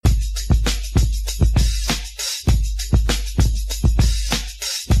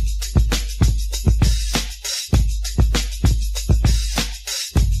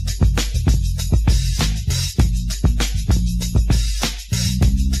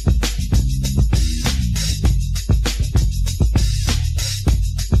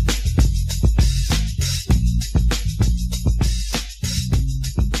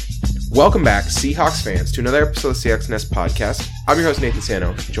Welcome back, Seahawks fans, to another episode of Seahawks Nest podcast. I'm your host, Nathan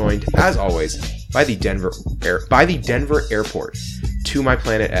Sano, joined, as always, by the Denver airport to my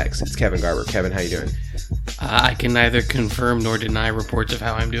planet X. It's Kevin Garber. Kevin, how you doing? I can neither confirm nor deny reports of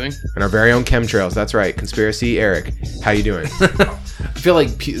how I'm doing. And our very own chemtrails. That's right, Conspiracy Eric. How you doing? I feel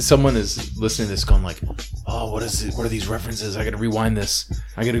like someone is listening to this going like, oh, what is it? What are these references? I got to rewind this.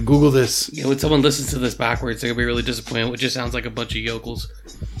 I got to Google this. Yeah, when someone listens to this backwards, they're going to be really disappointed, which just sounds like a bunch of yokels.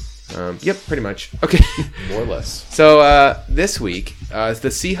 Yep, pretty much. Okay. More or less. So this week, in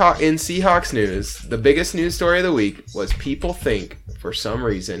Seahawks news, the biggest news story of the week was people think, for some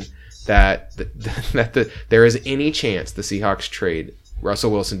reason, that there is any chance the Seahawks trade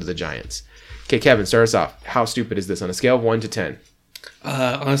Russell Wilson to the Giants. Okay, Kevin, start us off. How stupid is this on a scale of 1 to 10?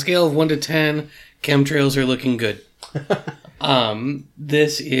 On a scale of 1 to 10, chemtrails are looking good.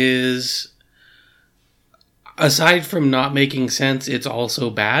 This is, aside from not making sense, it's also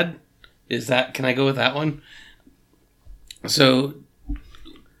bad. Can I go with that one? So,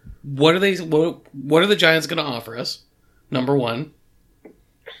 what are the Giants going to offer us? Number one.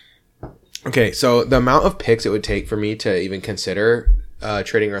 Okay, so the amount of picks it would take for me to even consider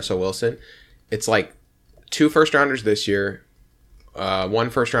trading Russell Wilson, it's like 2 first-rounders this year, 1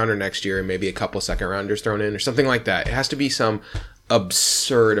 first-rounder next year, and maybe a couple second-rounders thrown in, or something like that. It has to be some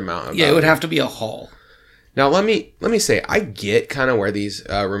absurd amount of value. It would have to be a haul. Now, let me say, I get kind of where these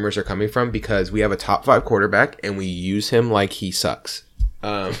rumors are coming from because we have a top 5 quarterback, and we use him like he sucks.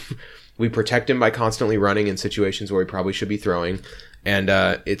 We protect him by constantly running in situations where he probably should be throwing. And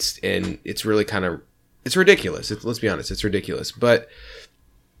it's really kind of, it's ridiculous. Let's be honest, it's ridiculous. But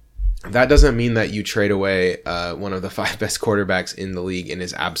that doesn't mean that you trade away one of the 5 best quarterbacks in the league in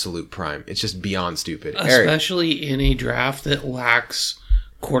his absolute prime. It's just beyond stupid. Especially in a draft that lacks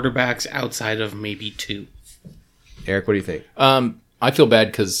quarterbacks outside of maybe 2. Eric, what do you think? I feel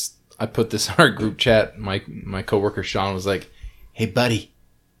bad because I put this in our group chat. My coworker Sean was like, "Hey buddy,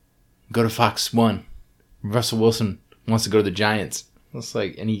 go to Fox 1. Russell Wilson wants to go to the Giants." I was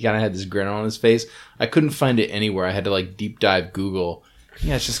like, and he kind of had this grin on his face. I couldn't find it anywhere. I had to like deep dive Google.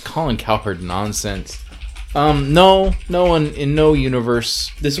 Yeah, it's just Colin Cowherd nonsense. No one in no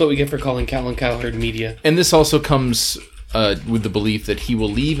universe. This is what we get for calling Colin Cowherd media. And this also comes with the belief that he will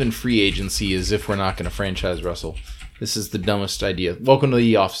leave in free agency as if we're not going to franchise Russell. This is the dumbest idea. Welcome to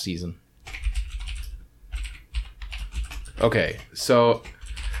the off season. Okay, so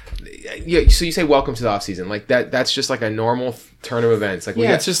yeah, so you say welcome to the offseason. Like that's just like a normal turn of events. Like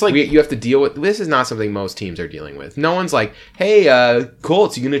it's just like you have to deal with. This is not something most teams are dealing with. No one's like, "Hey,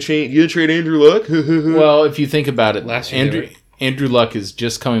 Colts, you gonna trade Andrew Luck?" Well, if you think about it, last year, Andrew Luck is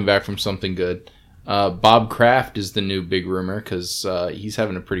just coming back from something good. Bob Kraft is the new big rumor because he's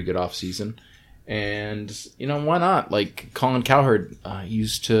having a pretty good offseason. And, why not? Like, Colin Cowherd I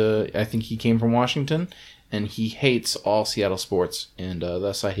think he came from Washington, and he hates all Seattle sports, and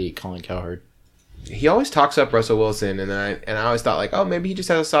thus I hate Colin Cowherd. He always talks up Russell Wilson, and I always thought, like, oh, maybe he just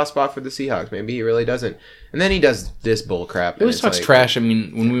has a soft spot for the Seahawks. Maybe he really doesn't. And then he does this bull crap. He always talks trash. I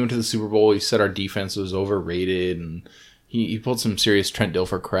mean, when we went to the Super Bowl, he said our defense was overrated, and he pulled some serious Trent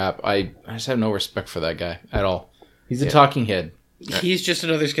Dilfer crap. I just have no respect for that guy at all. He's a talking head. He's just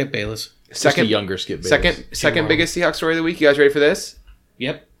another Skip Bayless. Just a younger Skip Bayless. Second biggest Seahawks story of the week. You guys ready for this?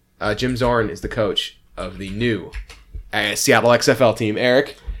 Yep. Jim Zorn is the coach of the new Seattle XFL team.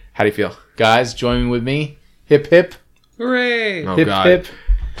 Eric, how do you feel? Guys, join with me. Hip hip. Hooray. Oh, hip God. hip.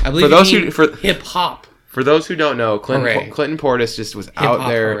 I believe hip hop. For those who don't know, Clinton Portis just was out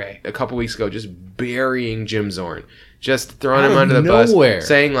there hooray. a couple weeks ago just burying Jim Zorn. Just throwing him under the bus.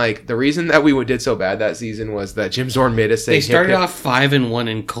 Saying, like, the reason that we did so bad that season was that Jim Zorn made us say They started off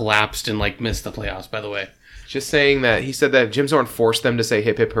 5-1 and collapsed and, missed the playoffs, by the way. Just saying that he said that Jim Zorn forced them to say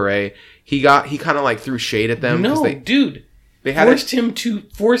hip hip hooray. He kind of, threw shade at them. No, dude. They had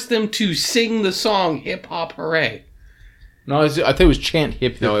forced them to sing the song Hip Hop Hooray. No, I thought it was chant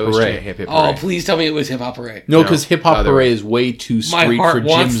hip hip No, it was hooray. chant hip hip hooray. Oh, please tell me it was Hip Hop Hooray. No, because hip hop hooray is way too street for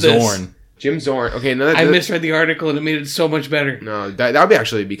Jim Zorn. Jim Zorn. Okay, no, I misread the article and it made it so much better. No, that would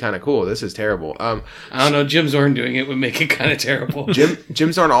actually be kind of cool. This is terrible. I don't know. Jim Zorn doing it would make it kind of terrible.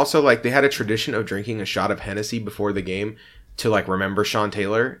 Jim Zorn also, they had a tradition of drinking a shot of Hennessy before the game to, remember Sean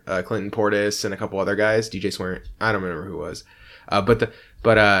Taylor, Clinton Portis, and a couple other guys. DJ Swear. I don't remember who it was. But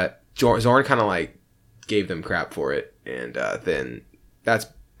Zorn kind of, gave them crap for it. And then that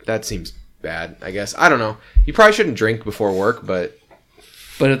seems bad, I guess. I don't know. You probably shouldn't drink before work, but...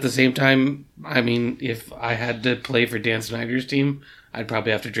 But at the same time, I mean, if I had to play for Dan Snyder's team, I'd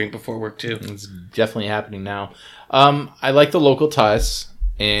probably have to drink before work too. It's definitely happening now. I like the local ties,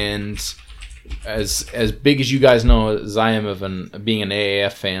 and as big as you guys know, as I am of being an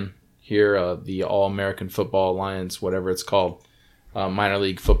AAF fan here, the All-American Football Alliance, whatever it's called, minor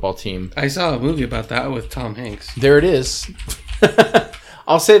league football team. I saw a movie about that with Tom Hanks. There it is.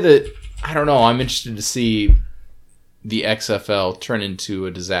 I'll say that, I don't know, I'm interested to see the XFL turn into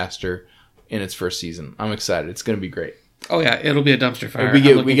a disaster in its first season. I'm excited. It's going to be great. Oh yeah, it'll be a dumpster fire. We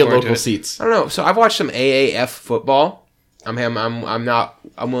get I'm looking forward to local it. seats. I don't know. So I've watched some AAF football. I'm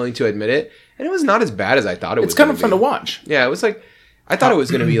willing to admit it, and it was not as bad as I thought it was. It's kind of gonna fun be. to watch. Yeah, it was like I thought it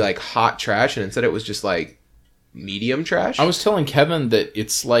was going to be like hot trash, and instead it was just like medium trash. I was telling Kevin that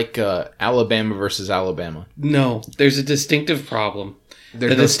it's like Alabama versus Alabama. No, there's a distinctive problem.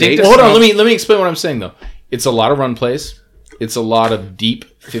 There's the no distinctive- stakes. Hold on, let me explain what I'm saying though. It's a lot of run plays. It's a lot of deep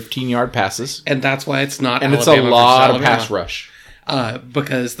 15-yard passes, And that's why it's not and Alabama it's a lot versus of Alabama. pass rush.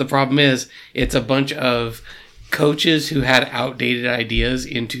 Because the problem is, it's a bunch of coaches who had outdated ideas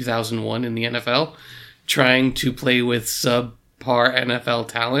in 2001 in the NFL trying to play with subpar NFL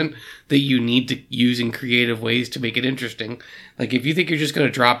talent that you need to use in creative ways to make it interesting. Like, if you think you're just going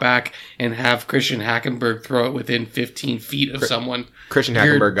to drop back and have Christian Hackenberg throw it within 15 feet of someone, Christian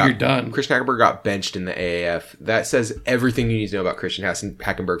you're Hackenberg done. Christian Hackenberg got benched in the AAF. That says everything you need to know about Christian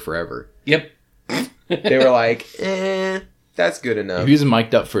Hackenberg forever. Yep. They were like, that's good enough. He was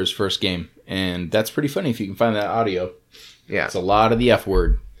mic'd up for his first game, and that's pretty funny if you can find that audio. Yeah. It's a lot of the F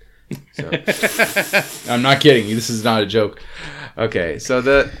word. So. I'm not kidding you. This is not a joke. Okay, so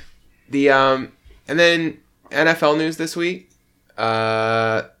the and then NFL news this week.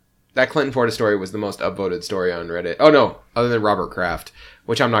 That Clinton Portis story was the most upvoted story on Reddit. Oh no, other than Robert Kraft,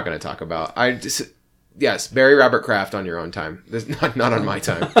 which I'm not going to talk about. Yes, bury Robert Kraft on your own time. This not on my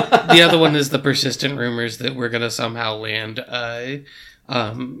time. The other one is the persistent rumors that we're going to somehow land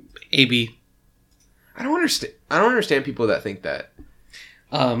AB. I don't understand people that think that.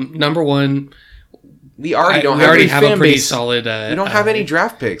 Number one, We already don't we have already any have a fan pretty base. solid. We don't have any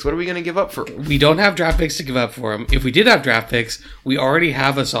draft picks. What are we going to give up for? We don't have draft picks to give up for him. If we did have draft picks, we already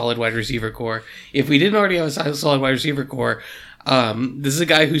have a solid wide receiver core. If we didn't already have a solid wide receiver core, this is a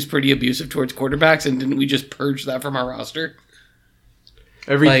guy who's pretty abusive towards quarterbacks, and didn't we just purge that from our roster?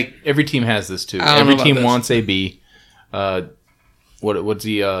 Every team has this too. I don't Every know about team this. wants AB. What's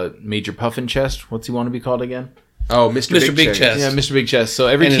he? Major Puffin Chest? What's he want to be called again? Oh, Mr. Big Chest. Yeah, Mr. Big Chest. So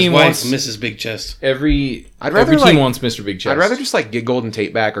every And his team wife, wants Mrs. Big Chest. every rather, team like- wants Mr. Big Chest. I'd rather just like get Golden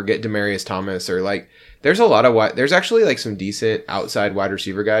Tate back or get Demarius Thomas or like there's a lot of there's actually like some decent outside wide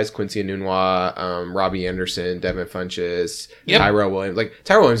receiver guys, Quincy Enunwa, Robbie Anderson, Devin Funchess, Yep. Tyrell Williams. Like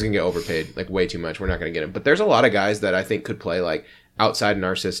Tyrell Williams can get overpaid like way too much. We're not going to get him. But there's a lot of guys that I think could play like outside in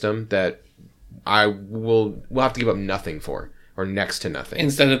our system that we'll have to give up nothing for or next to nothing.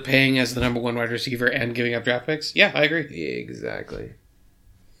 Instead of paying as the number one wide receiver and giving up draft picks. Yeah, I agree. Exactly.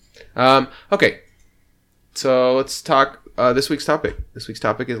 Okay. So let's talk this week's topic. This week's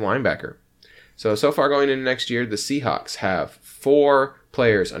topic is linebacker. So far going into next year, the Seahawks have 4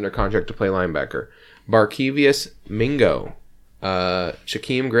 players under contract to play linebacker. Barkevius Mingo,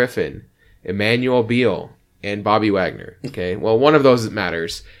 Shaquem Griffin, Emmanuel Beal, and Bobby Wagner. Okay, well, one of those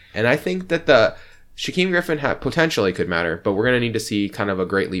matters. And I think that the Shaquem Griffin potentially could matter, but we're going to need to see kind of a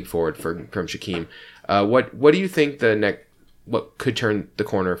great leap forward from Shaquem. What do you think what could turn the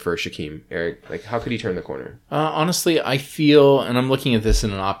corner for Shaquem, Eric? Like, how could he turn the corner? Honestly, I feel, and I'm looking at this in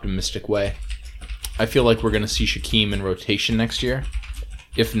an optimistic way, I feel like we're going to see Shaquem in rotation next year.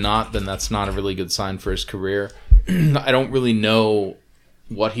 If not, then that's not a really good sign for his career. I don't really know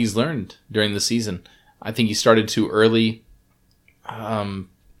what he's learned during the season. I think he started too early.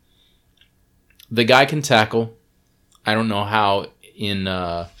 The guy can tackle. I don't know how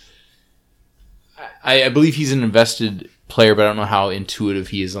I believe he's an invested player, but I don't know how intuitive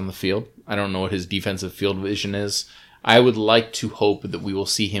he is on the field. I don't know what his defensive field vision is. I would like to hope that we will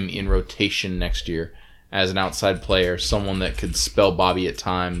see him in rotation next year as an outside player, someone that could spell Bobby at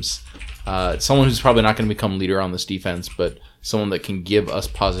times, someone who's probably not going to become leader on this defense, but someone that can give us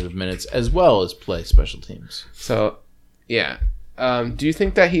positive minutes as well as play special teams. So, yeah. Do you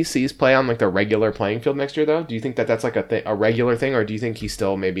think that he sees play on like the regular playing field next year, though? Do you think that that's like a regular thing, or do you think he's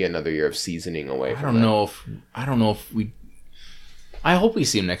still maybe another year of seasoning away from I don't know if we. I hope we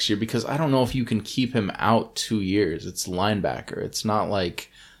see him next year because I don't know if you can keep him out 2 years. It's linebacker. It's not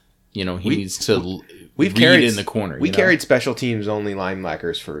like, he needs to read in the corner. We carried special teams only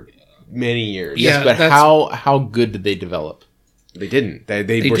linebackers for many years. Yeah, Yes, but how good did they develop? They didn't. They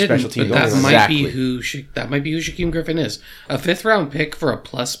were didn't, special teams but that only. might Exactly. be who Shaquem Griffin is. A 5th round pick for a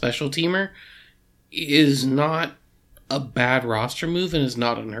plus special teamer is not a bad roster move and is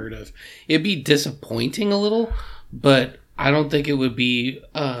not unheard of. It'd be disappointing a little, but I don't think it would be.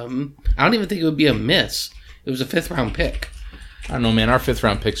 I don't even think it would be a miss. It was a 5th round pick. I don't know, man. Our 5th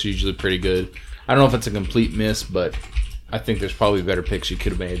round picks are usually pretty good. I don't know if it's a complete miss, but I think there's probably better picks you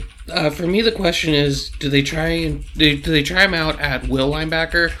could have made. For me, the question is: do they try him out at will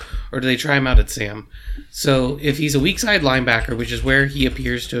linebacker, or do they try him out at Sam? So if he's a weak side linebacker, which is where he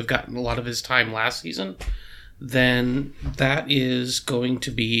appears to have gotten a lot of his time last season, then that is going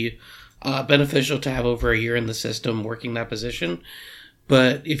to be beneficial to have over a year in the system working that position.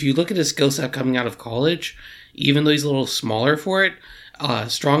 But if you look at his skill set coming out of college, even though he's a little smaller for it,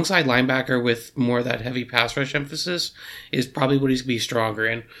 strong side linebacker with more of that heavy pass rush emphasis is probably what he's going to be stronger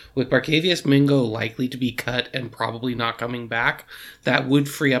in. With Barkevious Mingo likely to be cut and probably not coming back, that would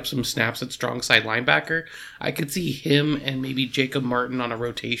free up some snaps at strong side linebacker. I could see him and maybe Jacob Martin on a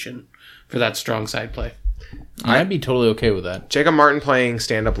rotation for that strong side play. I'd be totally okay with that. Jacob Martin playing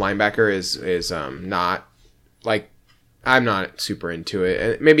stand-up linebacker is not, like, I'm not super into it.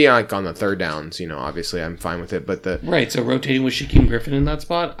 And maybe like on the third downs, obviously I'm fine with it. But right, so rotating with Shaquem Griffin in that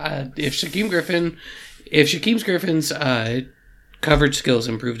spot. If Shaquem Griffin's coverage skills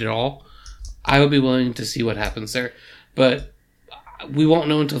improved at all, I would be willing to see what happens there. But we won't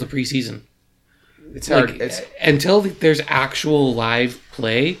know until the preseason. It's hard. Until there's actual live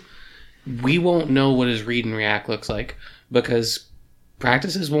play, we won't know what his read and react looks like because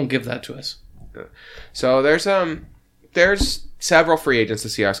practices won't give that to us. So there's several free agents the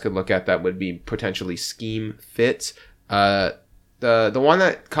Seahawks could look at that would be potentially scheme fits. The one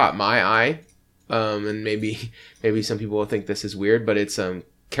that caught my eye, and maybe some people will think this is weird, but it's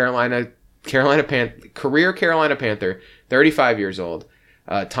career Carolina Panther, 35 years old,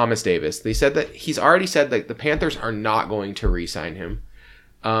 Thomas Davis. They said that he's already said that the Panthers are not going to re-sign him,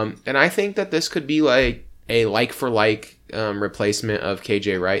 and I think that this could be like a like-for-like replacement of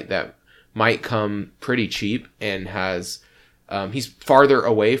KJ Wright that might come pretty cheap and has he's farther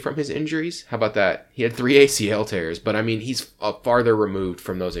away from his injuries. How about that? He had 3 ACL tears, but I mean he's farther removed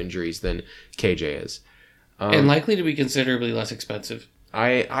from those injuries than KJ is, and likely to be considerably less expensive.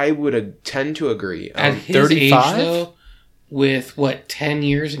 I would tend to agree. At his 35? age, though, with 10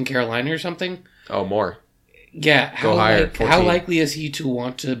 years in Carolina or something. Oh, more. Yeah, Go higher. 14. How likely is he to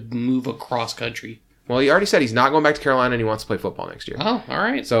want to move across country? Well, he already said he's not going back to Carolina and he wants to play football next year. Oh, all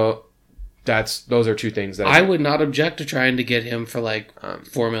right. So those are two things that I would not object to trying to get him for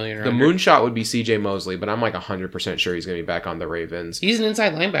 $4 million. The moonshot would be CJ Mosley, but I'm 100% sure he's going to be back on the Ravens. He's an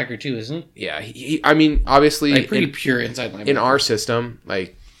inside linebacker too, isn't he? Yeah, I mean, obviously, pretty pure inside linebacker. In our system,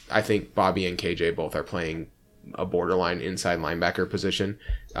 I think Bobby and KJ both are playing a borderline inside linebacker position.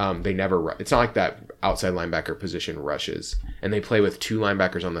 They never. It's not like that outside linebacker position rushes, and they play with 2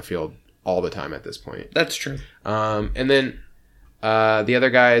 linebackers on the field all the time at this point. That's true. And then the other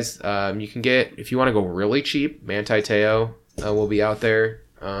guys, you can get if you want to go really cheap. Manti Te'o will be out there,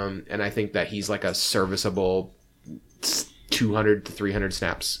 and I think that he's like a serviceable 200 to 300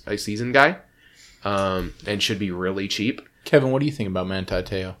 snaps a season guy, and should be really cheap. Kevin, what do you think about Manti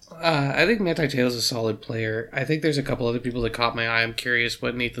Te'o? I think Manti Te'o is a solid player. I think there's a couple other people that caught my eye. I'm curious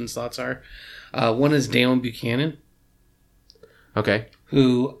what Nathan's thoughts are. One is Dalen Buchanan. Okay.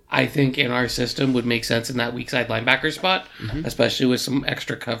 Who I think in our system would make sense in that weak side linebacker spot, especially with some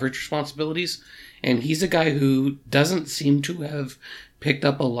extra coverage responsibilities. And he's a guy who doesn't seem to have picked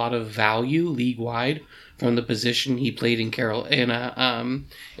up a lot of value league-wide from the position he played in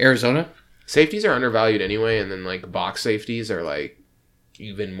Arizona. Safeties are undervalued anyway, and then box safeties are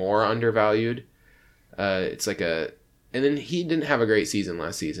even more undervalued. It's and then he didn't have a great season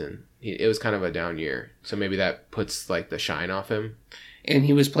last season. It was kind of a down year, so maybe that puts the shine off him. And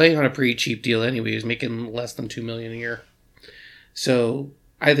he was playing on a pretty cheap deal anyway. He was making less than $2 million a year. So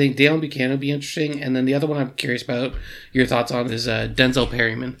I think Dalen Buchanan would be interesting. And then the other one I'm curious about your thoughts on is Denzel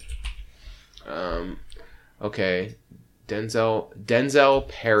Perryman. Okay, Denzel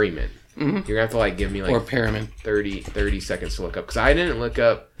Perryman. Mm-hmm. You're gonna have to give me or Perryman 30 seconds to look up because I didn't look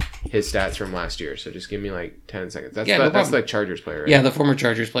up his stats from last year. So just give me 10 seconds. That's that's the Chargers player, right? Yeah, the former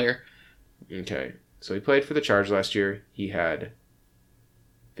Chargers player. Okay, so he played for the Chargers last year. He had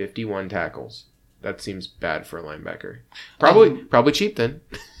 51 tackles. That seems bad for a linebacker. Probably cheap then.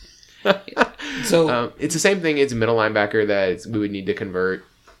 So it's the same thing. It's a middle linebacker that we would need to convert.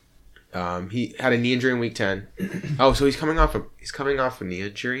 He had a knee injury in week 10. Oh, so he's coming off a knee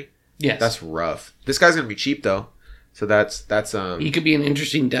injury. Yes, that's rough. This guy's gonna be cheap though, so that's he could be an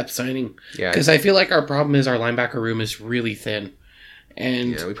interesting depth signing. Yeah, because I feel like our problem is our linebacker room is really thin,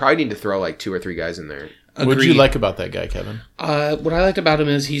 and we probably need to throw 2 or 3 guys in there. Agreed. What did you like about that guy, Kevin? What I liked about him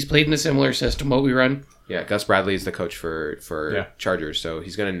is he's played in a similar system what we run. Yeah, Gus Bradley is the coach for Chargers, so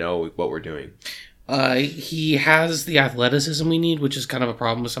he's gonna know what we're doing. He has the athleticism we need, which is kind of a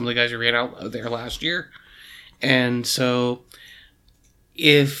problem with some of the guys who ran out there last year, and so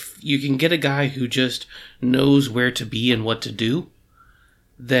if you can get a guy who just knows where to be and what to do,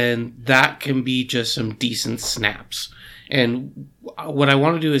 then that can be just some decent snaps. And what I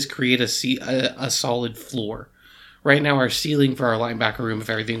want to do is create a solid floor. Right now, our ceiling for our linebacker room, if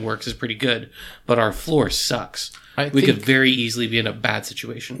everything works, is pretty good, but our floor sucks. We could very easily be in a bad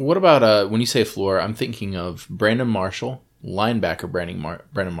situation. What about when you say floor? I'm thinking of Brandon Marshall, linebacker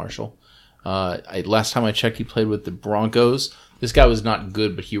Brandon Marshall. Last time I checked, he played with the Broncos. This guy was not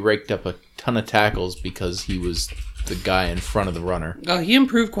good, but he raked up a ton of tackles because he was the guy in front of the runner. He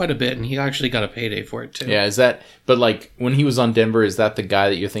improved quite a bit, and he actually got a payday for it too. Yeah, but like when he was on Denver, is that the guy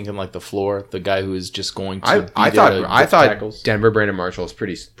that you're thinking like the floor, the guy who is just going to? I thought Denver Brandon Marshall is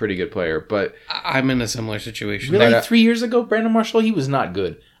pretty good player, but I'm in a similar situation. Really, 3 years ago, Brandon Marshall, he was not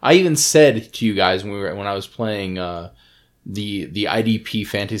good. I even said to you guys when I was playing the IDP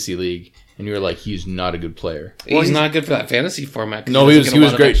fantasy league. And you were like, he's not a good player. Well, he's not good for that fantasy format. No, he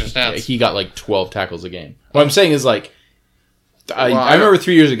was great. He got like 12 tackles a game. What I'm saying is like, I remember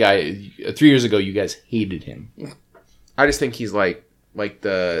 3 years ago, you guys hated him. I just think he's like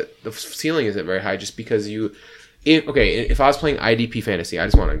the ceiling isn't very high just because if I was playing IDP fantasy, I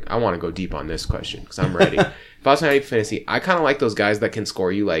want to go deep on this question because I'm ready. If I was playing IDP fantasy, I kind of like those guys that can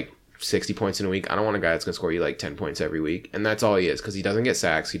score you like 60 points in a week. I don't want a guy that's going to score you like 10 points every week. And that's all he is because he doesn't get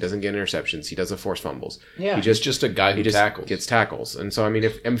sacks. He doesn't get interceptions. He doesn't force fumbles. Yeah, he's just a guy who gets tackles. And so, I mean,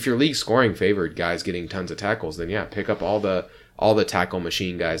 if your league's scoring favored guys getting tons of tackles, then yeah, pick up all the tackle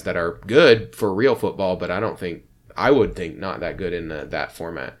machine guys that are good for real football, but I would think not that good in that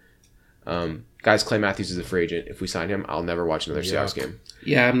format. Guys, Clay Matthews is a free agent. If we sign him, I'll never watch another Seahawks game.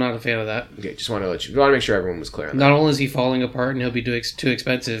 Yeah, I'm not a fan of that. Okay, just want to make sure everyone was clear on that. Not only is he falling apart and he'll be too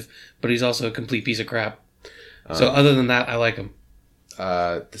expensive, but he's also a complete piece of crap. So other than that, I like him.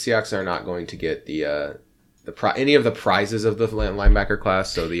 The Seahawks are not going to get any of the prizes of the linebacker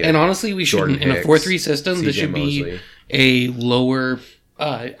class. So and honestly, we shouldn't. In a 4-3 system, this should be a lower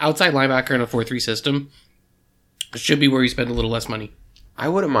outside linebacker in a 4-3 system. It should be where you spend a little less money. I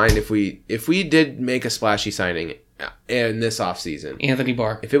wouldn't mind if we did make a splashy signing in this offseason. Anthony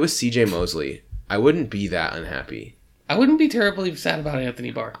Barr. If it was CJ Mosley, I wouldn't be that unhappy. I wouldn't be terribly sad about Anthony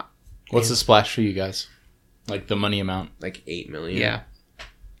Barr. What's the splash for you guys? Like the money amount? Like $8 million. Yeah.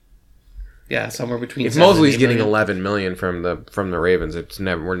 Yeah, somewhere between. If Mosley's getting $11 million from the Ravens,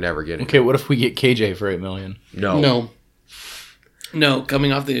 we're never getting. Okay, what if we get KJ for $8 million? No.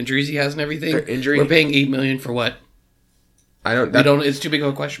 Coming off the injuries he has and everything, we're paying $8 million for what? It's too big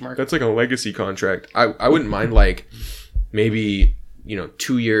of a question mark. That's like a legacy contract. I wouldn't mind like maybe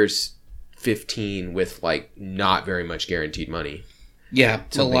 2 years, 15 with like not very much guaranteed money. Yeah,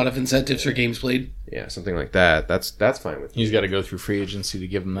 a lot of incentives for games played. Yeah, something like that. That's fine with me. He's got to go through free agency to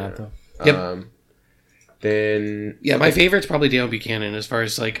give him that though. Yep. Then my favorite's probably Deion Buchanan as far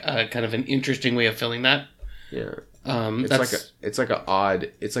as like kind of an interesting way of filling that. Yeah. It's like an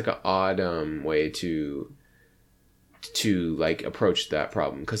odd way to like approach that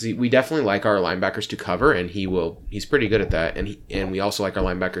problem because we definitely like our linebackers to cover and he's pretty good at that and we also like our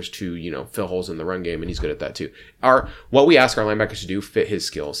linebackers to fill holes in the run game and he's good at that too. What we ask our linebackers to do fit his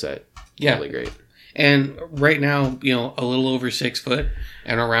skill set. Yeah, really great. And right now, a little over 6 foot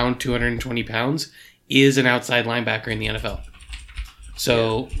and around 220 pounds is an outside linebacker in the NFL.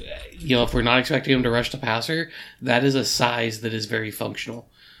 So, if we're not expecting him to rush the passer, that is a size that is very functional.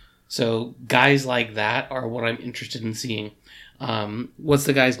 So guys like that are what I'm interested in seeing. What's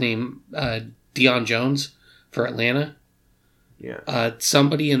the guy's name? Deion Jones for Atlanta. Yeah.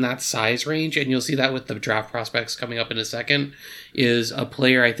 Somebody in that size range, and you'll see that with the draft prospects coming up in a second, is a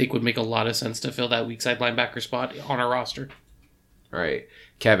player I think would make a lot of sense to fill that weak side linebacker spot on our roster. All right.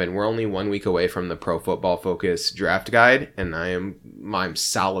 Kevin, we're only 1 week away from the Pro Football Focus draft guide, and I'm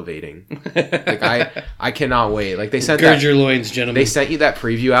salivating. Like I cannot wait. Like they sent Gird your loins, gentlemen. They sent you that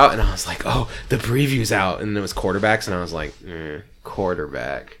preview out, and I was like, oh, the preview's out, and it was quarterbacks, and I was like,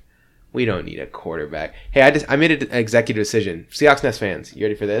 quarterback. We don't need a quarterback. Hey, I made an executive decision. Seahawks Nest fans, you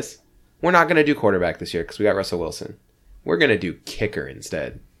ready for this? We're not gonna do quarterback this year because we got Russell Wilson. We're gonna do kicker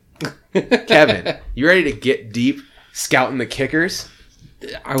instead. Kevin, you ready to get deep scouting the kickers?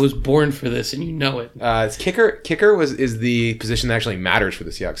 I was born for this, and you know it. It's kicker is the position that actually matters for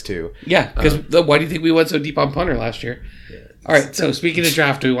the Seahawks too. Yeah, because why do you think we went so deep on punter last year? Yeah. All right, so speaking of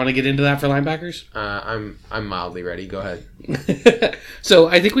draft, do we want to get into that for linebackers? I'm mildly ready. Go ahead. So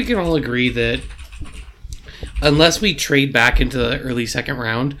I think we can all agree that unless we trade back into the early second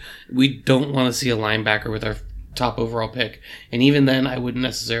round, we don't want to see a linebacker with our top overall pick. And even then, I wouldn't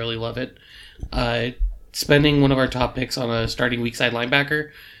necessarily love it. Spending one of our top picks on a starting weak side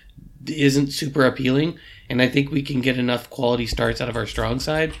linebacker isn't super appealing. And I think we can get enough quality starts out of our strong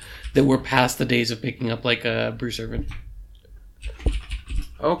side that we're past the days of picking up like a Bruce Irvin.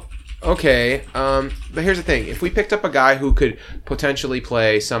 Oh, okay. But here's the thing: if we picked up a guy who could potentially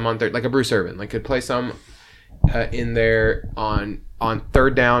play some on third, like a Bruce Irvin, like could play some in there on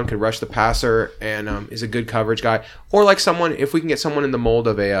third down, could rush the passer, and is a good coverage guy, or like someone, if we can get someone in the mold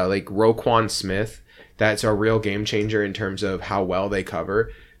of a like Roquan Smith, that's a real game changer in terms of how well they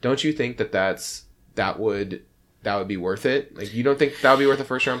cover. Don't you think that would be worth it? Like, you don't think that would be worth a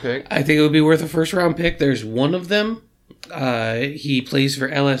first round pick? I think it would be worth a first round pick. There's one of them. He plays for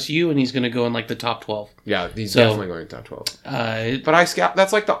LSU, and he's going to go in like the top 12. Yeah, he's definitely going top 12. But I scout.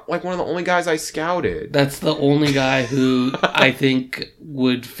 That's like one of the only guys I scouted. That's the only guy who I think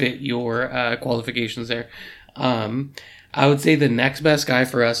would fit your qualifications there. I would say the next best guy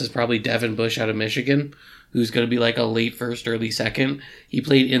for us is probably Devin Bush out of Michigan, who's going to be like a late first, early second. He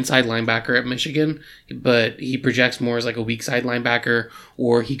played inside linebacker at Michigan, but he projects more as like a weak side linebacker,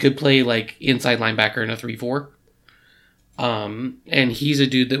 or he could play like inside linebacker in a 3-4. And he's a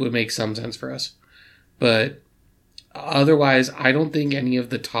dude that would make some sense for us. But otherwise, I don't think any of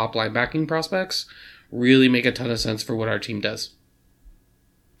the top linebacking prospects really make a ton of sense for what our team does.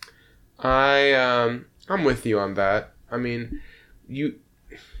 I'm with you on that. I mean,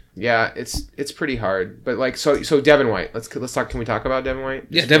 it's pretty hard. But like, so Devin White, let's talk. Can we talk about Devin White?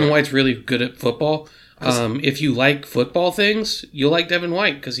 Yeah, Devin White's really good at football. If you like football things, you'll like Devin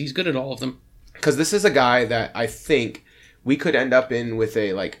White because he's good at all of them. Because this is a guy that I think we could end up in with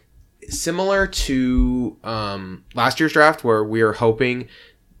a like similar to last year's draft, where we were hoping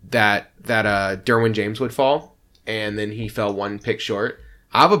that Derwin James would fall, and then he fell one pick short.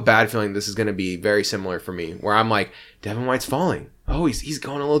 I have a bad feeling this is going to be very similar for me, where I'm like, Devin White's falling. Oh, he's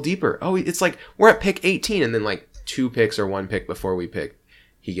going a little deeper. Oh, it's like we're at pick 18, and then like 2 picks or 1 pick before we pick,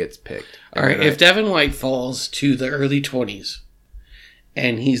 he gets picked. All right, if Devin White falls to the early 20s,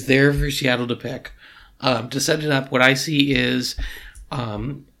 and he's there for Seattle to pick, to set it up, what I see is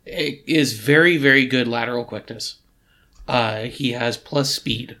very, very good lateral quickness. He has plus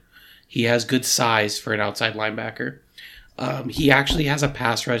speed. He has good size for an outside linebacker. He actually has a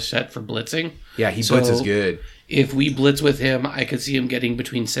pass rush set for blitzing. Yeah, he blitzes good. If we blitz with him, I could see him getting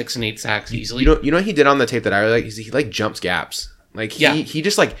between 6 and 8 sacks easily. You know what he did on the tape that I really like? He like jumps gaps. Like he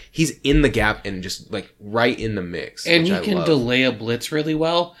just like he's in the gap and just like right in the mix. And he can delay a blitz really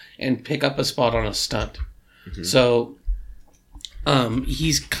well and pick up a spot on a stunt. Mm-hmm. So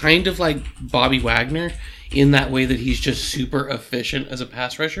he's kind of like Bobby Wagner in that way that he's just super efficient as a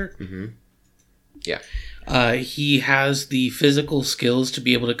pass rusher. Mm-hmm. Yeah. He has the physical skills to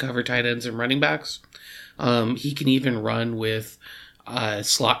be able to cover tight ends and running backs. He can even run with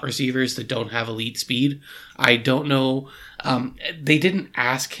slot receivers that don't have elite speed. I don't know. They didn't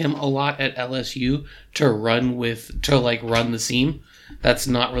ask him a lot at LSU to run the seam. That's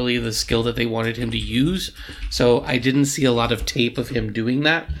not really the skill that they wanted him to use. So I didn't see a lot of tape of him doing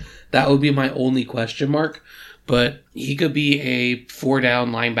that. That would be my only question mark. But he could be a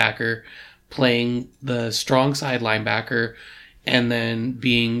 4-down linebacker playing the strong side linebacker and then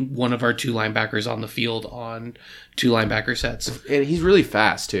being one of our 2 linebackers on the field on 2 linebacker sets. And he's really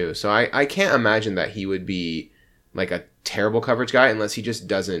fast too. So I can't imagine that he would be like a terrible coverage guy unless he just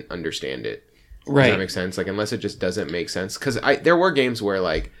doesn't understand it. Right. Does that make sense? Like, unless it just doesn't make sense. Because there were games where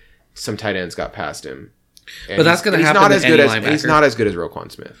like some tight ends got past him. But that's going to happen to any linebacker. He's not as good as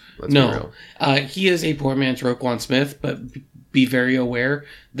Roquan Smith. Let's be real. He is a poor man's Roquan Smith, but be very aware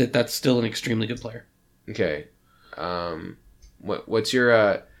that that's still an extremely good player. Okay. What's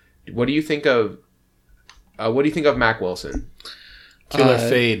your what do you think of Mac Wilson? Killer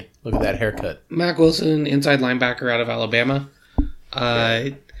fade. Look at that haircut. Mac Wilson, inside linebacker out of Alabama.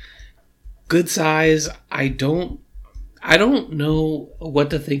 Good size. I don't know what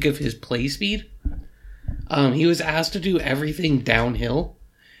to think of his play speed. He was asked to do everything downhill,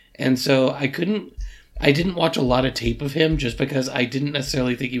 and so I didn't watch a lot of tape of him just because I didn't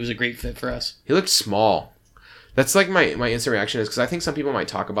necessarily think he was a great fit for us. He looked small. That's like my instant reaction is because I think some people might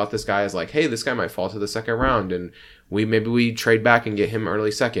talk about this guy as like, hey, this guy might fall to the second round, and maybe we trade back and get him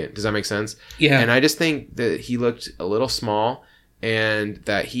early second. Does that make sense? Yeah. And I just think that he looked a little small, and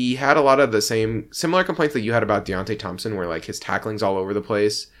that he had a lot of the similar complaints that you had about Deontay Thompson, where like his tackling's all over the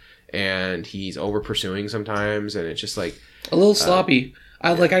place, and he's over pursuing sometimes, and it's just like a little sloppy.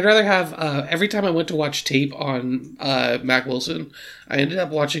 I'd rather have every time I went to watch tape on Mac Wilson, I ended up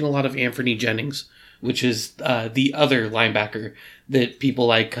watching a lot of Anthony Jennings, which is the other linebacker that people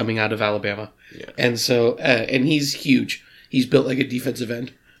like coming out of Alabama. Yeah. And so, and he's huge. He's built like a defensive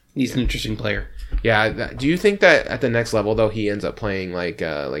end. He's an interesting player. Yeah. Do you think that at the next level though he ends up playing like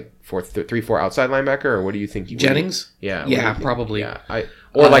 3-4 outside linebacker, or what do you think? Jennings? Yeah. Yeah, probably. Yeah.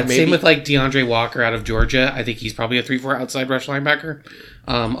 Or like maybe same with like DeAndre Walker out of Georgia. I think he's probably a 3-4 outside rush linebacker.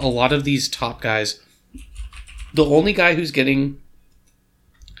 A lot of these top guys, the only guy who's getting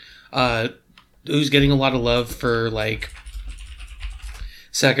a lot of love for like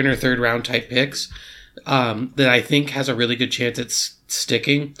second or third round type picks that I think has a really good chance at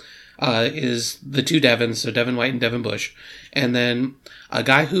sticking is the two Devons, so Devin White and Devin Bush. And then a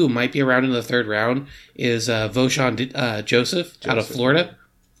guy who might be around in the third round is Voshon Joseph out of Florida.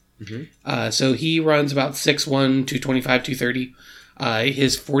 Mm-hmm. So he runs about 6'1", 225, 230.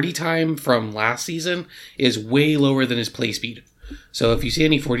 His 40 time from last season is way lower than his play speed. So if you see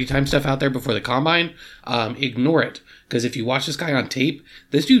any 40 time stuff out there before the combine, ignore it. Because if you watch this guy on tape,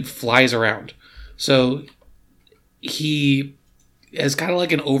 this dude flies around. So he is kind of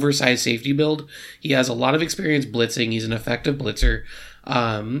like an oversized safety build. He has a lot of experience blitzing. He's an effective blitzer.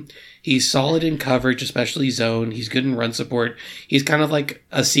 He's solid in coverage, especially zone. He's good in run support. He's kind of like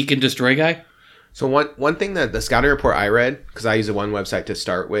a seek and destroy guy. So one thing that the scouting report I read, because I use the one website to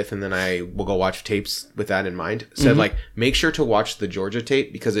start with, and then I will go watch tapes with that in mind, said like make sure to watch the Georgia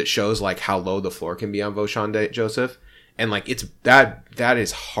tape because it shows like how low the floor can be on Voshon Joseph, and like it's that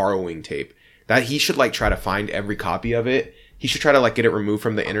is harrowing tape. That he should like try to find every copy of it. He should try to like get it removed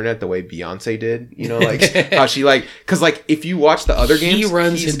from the internet the way Beyonce did. You know, like how she like because like if you watch the other games, he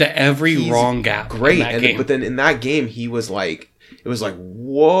runs into every wrong gap. Great, but then in that game he was like. It was like,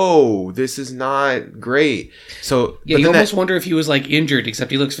 whoa, this is not great. So yeah, you almost wonder if he was like injured, except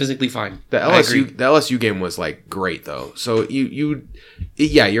he looks physically fine. The LSU game was like great though. So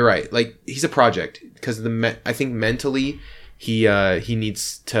yeah, you're right. Like he's a project because I think mentally he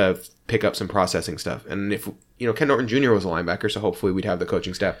needs to pick up some processing stuff. And if Ken Norton Jr. was a linebacker, so hopefully we'd have the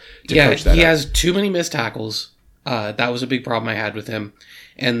coaching staff to coach that. He has too many missed tackles. That was a big problem I had with him.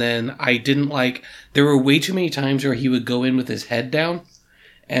 And then I didn't like, there were way too many times where he would go in with his head down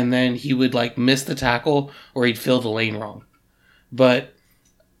and then he would like miss the tackle or he'd fill the lane wrong. But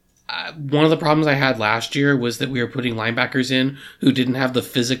one of the problems I had last year was that we were putting linebackers in who didn't have the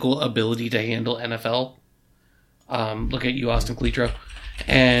physical ability to handle NFL. Look at you, Austin Cletro.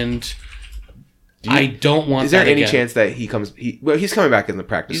 And I don't want. Is there any again. chance that he comes? He's coming back in the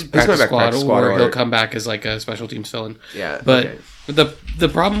practice. He's coming back practice squad, or he'll come back as like a special teams fill-in. Yeah, but okay. the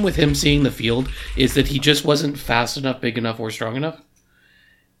problem with him seeing the field is that he just wasn't fast enough, big enough, or strong enough.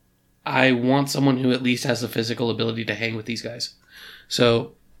 I want someone who at least has the physical ability to hang with these guys.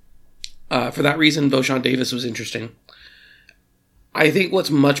 So, for that reason, Voshon Davis was interesting. I think what's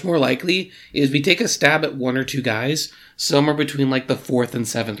much more likely is we take a stab at one or two guys somewhere between like the 4th and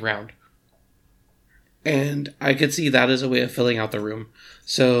 7th round. And I could see that as a way of filling out the room.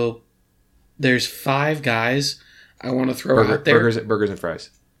 So there's 5 guys I want to throw out there. Burgers and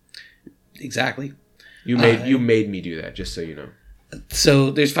fries. Exactly. You made me do that, just so you know.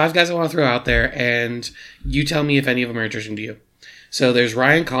 So there's 5 guys I want to throw out there, and you tell me if any of them are interesting to you. So there's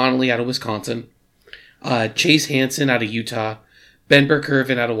Ryan Connolly out of Wisconsin, Chase Hansen out of Utah, Ben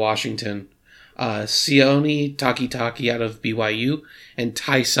Burkervin out of Washington, Sione Takitaki out of BYU, and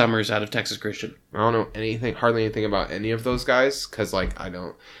Ty Summers out of Texas Christian. I don't know hardly anything about any of those guys, because like I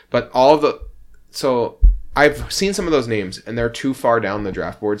don't. But so I've seen some of those names, and they're too far down the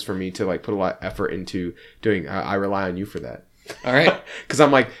draft boards for me to like put a lot of effort into doing. I rely on you for that. All right, because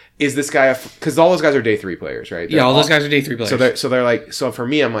I'm like, is this guy? Because all those guys are day 3 players, right? All those guys are day 3 players. So they're like, so for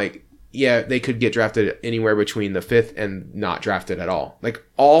me, I'm like, yeah, they could get drafted anywhere between the 5th and not drafted at all. Like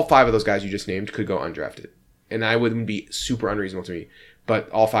all 5 of those guys you just named could go undrafted, and I wouldn't be super unreasonable to me. But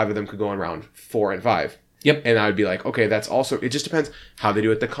all 5 of them could go in round 4 and 5. Yep. And I would be like, okay, that's also, it just depends how they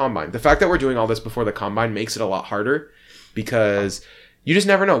do at the combine. The fact that we're doing all this before the combine makes it a lot harder because you just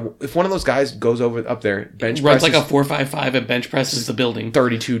never know. If one of those guys goes up there, bench runs presses like a 4.55 and bench presses the building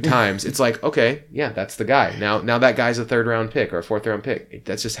 32 times, it's like, okay, yeah, that's the guy. Now that guy's a 3rd round pick or a 4th round pick.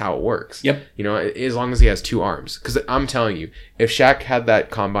 That's just how it works. Yep. As long as he has 2 arms. Because I'm telling you, if Shaq had that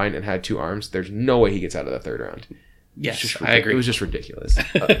combine and had 2 arms, there's no way he gets out of the 3rd round. Yes, I agree. It was just ridiculous.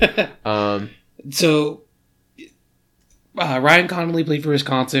 So, Ryan Connolly played for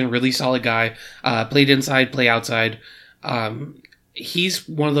Wisconsin, really solid guy. Played inside, play outside. He's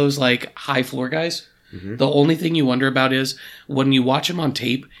one of those like high floor guys. Mm-hmm. The only thing you wonder about is when you watch him on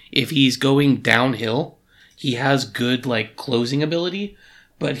tape, if he's going downhill, he has good like closing ability,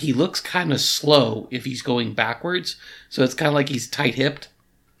 but he looks kind of slow if he's going backwards. So it's kind of like he's tight-hipped.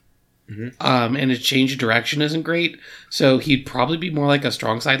 Mm-hmm. And his change of direction isn't great. So he'd probably be more like a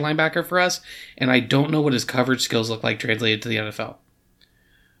strong side linebacker for us. And I don't know what his coverage skills look like translated to the NFL.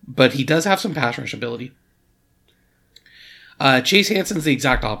 but he does have some pass rush ability. Chase Hansen's the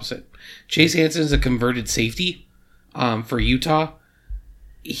exact opposite. Chase Hansen is a converted safety for Utah.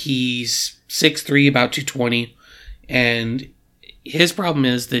 He's 6'3", about 220, and his problem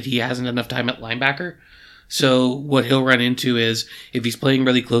is that he hasn't enough time at linebacker. So what he'll run into is, if he's playing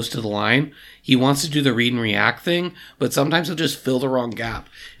really close to the line, he wants to do the read and react thing, but sometimes he'll just fill the wrong gap.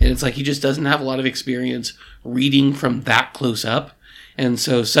 And it's like he just doesn't have a lot of experience reading from that close up. And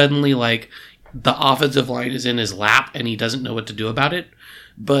so suddenly, like, the offensive line is in his lap and he doesn't know what to do about it.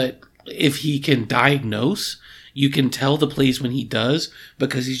 But if he can diagnose, you can tell the plays when he does,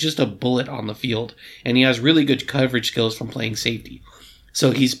 because he's just a bullet on the field. And he has really good coverage skills from playing safety.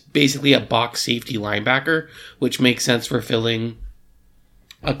 So he's basically a box safety linebacker, which makes sense for filling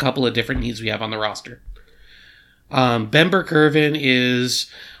a couple of different needs we have on the roster. Ben Burr-Kirven is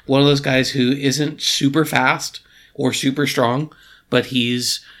one of those guys who isn't super fast or super strong, but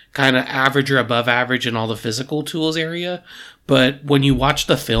he's kind of average or above average in all the physical tools area. But when you watch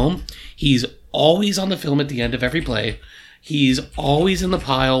the film, he's always on the film at the end of every play. He's always in the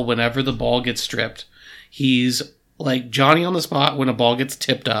pile whenever the ball gets stripped. He's like Johnny on the spot when a ball gets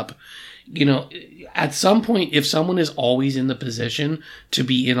tipped up. You know, at some point, if someone is always in the position to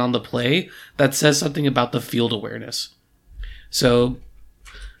be in on the play, that says something about the field awareness. So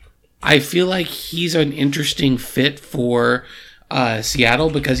I feel like he's an interesting fit for Seattle,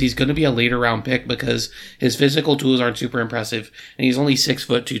 because he's going to be a later round pick, because his physical tools aren't super impressive, and he's only 6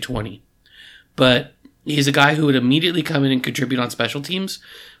 foot 220. But he's a guy who would immediately come in and contribute on special teams,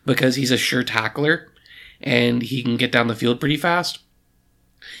 because he's a sure tackler and he can get down the field pretty fast.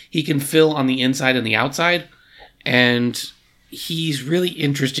 He can fill on the inside and the outside, and he's really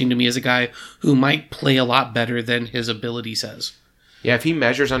interesting to me as a guy who might play a lot better than his ability says. Yeah, if he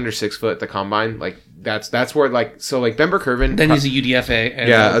measures under 6 foot at the combine, like that's where, like, so like Ben Burr-Kirven, then he's a UDFA. And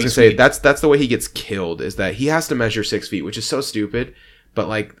yeah, I was gonna say that's the way he gets killed, is that he has to measure 6 feet, which is so stupid. But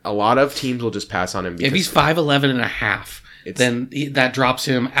like a lot of teams will just pass on him. If he's 5'11" and a half, then that drops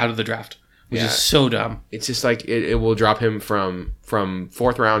him out of the draft, which is so dumb. It's just like it will drop him from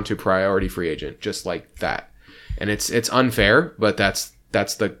 4th round to priority free agent, just like that. And it's unfair, but that's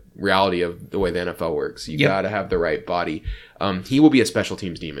the reality of the way the NFL works. You got to have the right body. He will be a special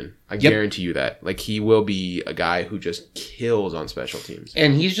teams demon. I guarantee you that. Like, he will be a guy who just kills on special teams.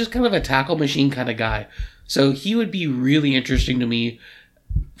 And he's just kind of a tackle machine kind of guy. So he would be really interesting to me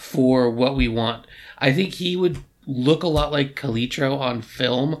for what we want. I think he would look a lot like Calitro on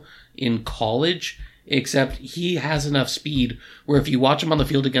film in college, except he has enough speed where if you watch him on the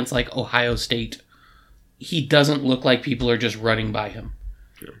field against like Ohio State, he doesn't look like people are just running by him.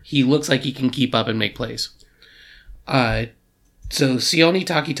 Yeah. He looks like he can keep up and make plays. So Sione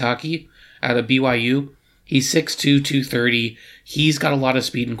Takitaki out of BYU, he's 6'2", 230. He's got a lot of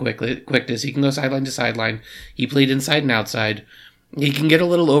speed and quickness. He can go sideline to sideline. He played inside and outside. He can get a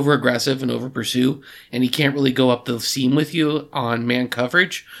little over-aggressive and over-pursue, and he can't really go up the seam with you on man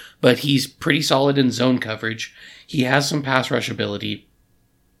coverage, but he's pretty solid in zone coverage. He has some pass rush ability.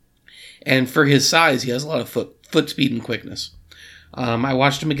 And for his size, he has a lot of foot speed and quickness. I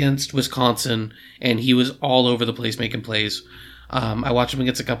watched him against Wisconsin, and he was all over the place making plays. I watched him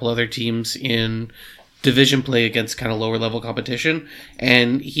against a couple other teams in division play against kind of lower level competition,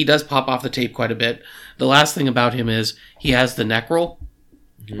 and he does pop off the tape quite a bit. The last thing about him is he has the neck roll,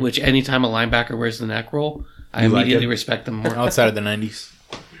 which anytime a linebacker wears the neck roll, I immediately respect them more. Outside of the 90s.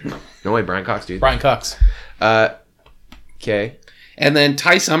 No way, Brian Cox, dude. Brian Cox. Okay. And then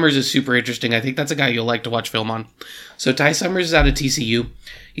Ty Summers is super interesting. I think that's a guy you'll like to watch film on. So Ty Summers is out of TCU.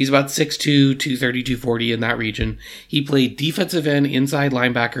 He's about 6'2", 230, 240 in that region. He played defensive end, inside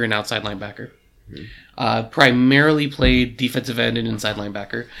linebacker, and outside linebacker. Primarily played defensive end and inside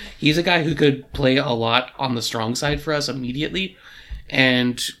linebacker. He's a guy who could play a lot on the strong side for us immediately,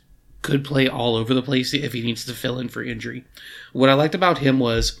 and could play all over the place if he needs to fill in for injury. What I liked about him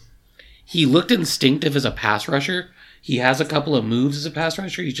was he looked instinctive as a pass rusher. He has a couple of moves as a pass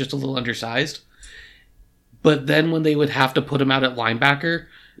rusher. He's just a little undersized. But then when they would have to put him out at linebacker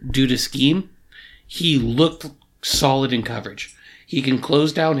due to scheme, he looked solid in coverage. He can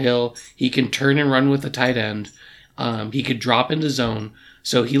close downhill. He can turn and run with the tight end. He could drop into zone.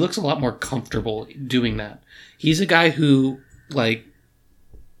 So he looks a lot more comfortable doing that. He's a guy who, like,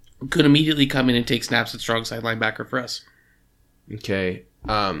 could immediately come in and take snaps at strong side linebacker for us. Okay.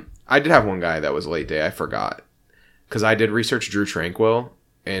 I did have one guy that was late day. I forgot. Because I did research Drew Tranquill.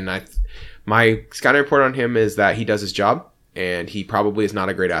 And my scouting report on him is that he does his job. And he probably is not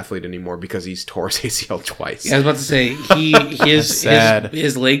a great athlete anymore because he's tore his ACL twice. Yeah, I was about to say,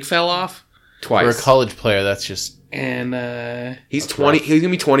 his leg fell off. Twice. For a college player, that's just And He's 20. rough. He's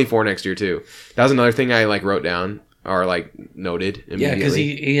gonna be 24 next year too. That was another thing I like wrote down or like noted immediately. yeah, because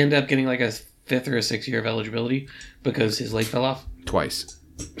he ended up getting like a 5th or a 6th year of eligibility because his leg fell off. Twice.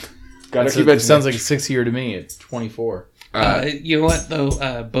 It sounds like a 6th year to me at 24. You know what though?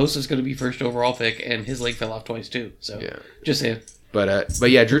 Bosa's going to be first overall pick, and his leg fell off twice too. So Yeah. just saying. But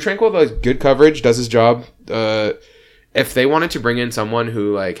yeah, Drew Tranquill does good coverage, does his job. If they wanted to bring in someone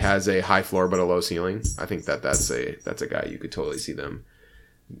who like has a high floor but a low ceiling, I think that's a guy you could totally see them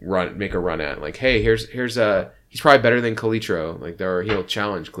make a run at. Like, hey, here's he's probably better than Calitro. Like, he'll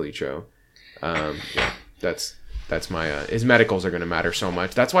challenge Calitro. Yeah, that's my his medicals are going to matter so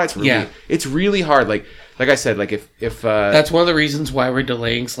much. That's why it's really hard. Like I said, like if that's one of the reasons why we're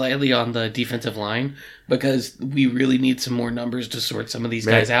delaying slightly on the defensive line, because we really need some more numbers to sort some of these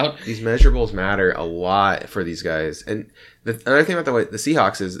guys out. These measurables matter a lot for these guys. And another thing about the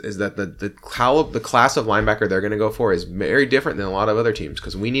Seahawks is that the class of linebacker they're going to go for is very different than a lot of other teams,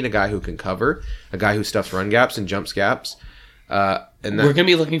 because we need a guy who can cover, a guy who stuffs run gaps and jumps gaps. We're going to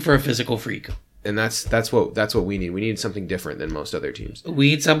be looking for a physical freak. And that's what we need. We need something different than most other teams. We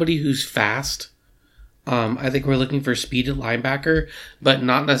need somebody who's fast. I think we're looking for speed at linebacker, but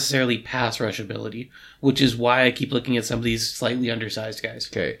not necessarily pass rush ability, which is why I keep looking at some of these slightly undersized guys.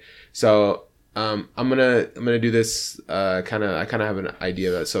 Okay, so I'm gonna do this. I kind of have an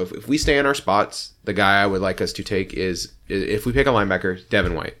idea of it. So if we stay in our spots, the guy I would like us to take is if we pick a linebacker,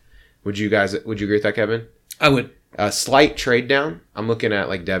 Devin White. Would you agree with that, Kevin? I would. A slight trade down. I'm looking at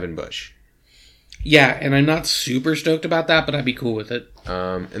like Devin Bush. Yeah, and I'm not super stoked about that, but I'd be cool with it.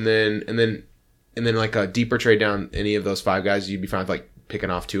 And then like a deeper trade down, any of those 5 guys, you'd be fine with like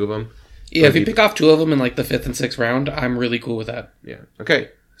picking off 2 of them. Yeah, if you pick off 2 of them in like the 5th and 6th round, I'm really cool with that. Yeah. Okay.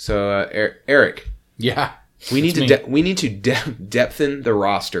 So Eric, Yeah. we need to depthen the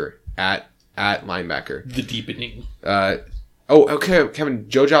roster at linebacker. The deepening. Okay, Kevin.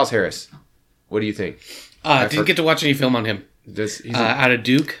 Joe Giles Harris. What do you think? Didn't get to watch any film on him. Out of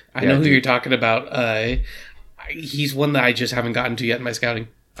Duke. I know who you're talking about. He's one that I just haven't gotten to yet in my scouting.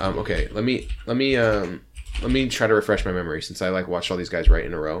 Okay, let me try to refresh my memory, since I like watched all these guys right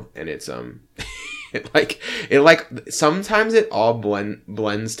in a row, and it's it sometimes it all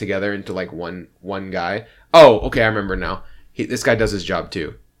blends together into like one guy. Oh, okay, I remember now. This guy does his job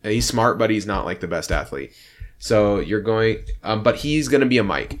too. And he's smart, but he's not like the best athlete. So you're going, but he's going to be a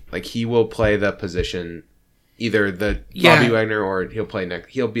Mike. Like, he will play the position, either Bobby Wagner, or he'll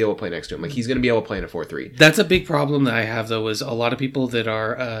be able to play next to him. Like, he's going to be able to play in a 4-3. That's a big problem that I have, though, is a lot of people that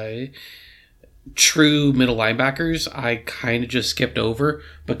are true middle linebackers, I kind of just skipped over,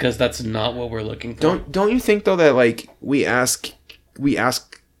 because that's not what we're looking for. Don't you think, though, that like we ask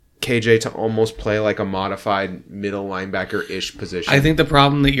KJ to almost play like a modified middle linebacker-ish position? I think the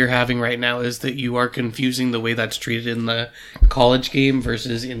problem that you're having right now is that you are confusing the way that's treated in the college game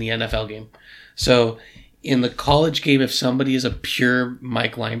versus in the NFL game. So in the college game, if somebody is a pure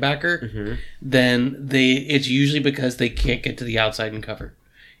Mike linebacker, then it's usually because they can't get to the outside and cover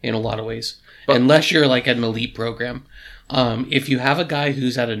in a lot of ways. Unless you're like an elite program. If you have a guy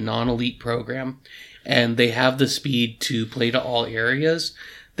who's at a non-elite program and they have the speed to play to all areas,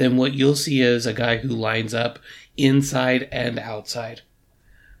 then what you'll see is a guy who lines up inside and outside.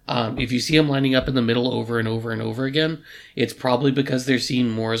 If you see him lining up in the middle over and over and over again, it's probably because they're seen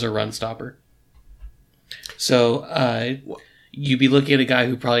more as a run stopper. So you'd be looking at a guy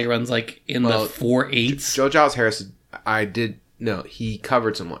who probably runs like in the 4.8s. Joe Giles Harris, he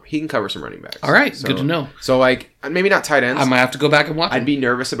covered some. He can cover some running backs. All right, good to know. So like maybe not tight ends. I might have to go back and watch. I'd be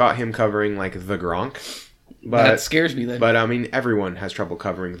nervous about him covering like the Gronk. But that scares me then. But I mean, everyone has trouble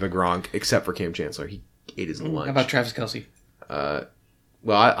covering the Gronk except for Cam Chancellor. He ate his lunch. How about Travis Kelce?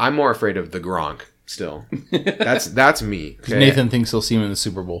 Well, I'm more afraid of the Gronk still. That's me. Okay? Nathan thinks he'll see him in the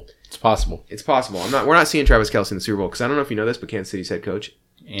Super Bowl. It's possible. It's possible. We're not seeing Travis Kelce in the Super Bowl, because I don't know if you know this, but Kansas City's head coach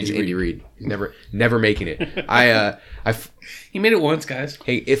is Andy Reid. He's never making it. He made it once, guys.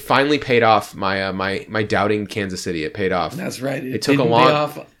 Hey, it finally paid off. My doubting Kansas City. It paid off. That's right. It took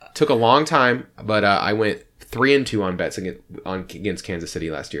a long time, but I went 3-2 on bets against Kansas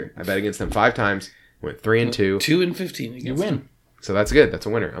City last year. I bet against them 5 times. Went 3-2. 2-15. You win. So that's good. That's a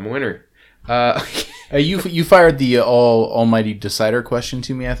winner. I'm a winner. You fired the almighty decider question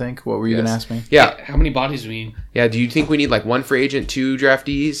to me, I think. What were you going to ask me? Yeah. How many bodies do we need? Yeah. Do you think we need like 1 free agent, 2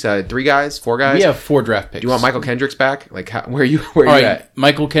 draftees, 3 guys, 4 guys? We have 4 draft picks. Do you want Michael Kendricks back? Like, where are you right, at?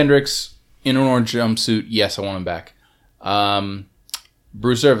 Michael Kendricks in an orange jumpsuit. Yes, I want him back.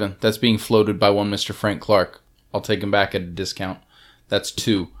 Bruce Irvin. That's being floated by one Mr. Frank Clark. I'll take him back at a discount. That's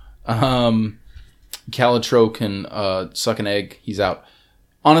 2. Calitro can suck an egg. He's out.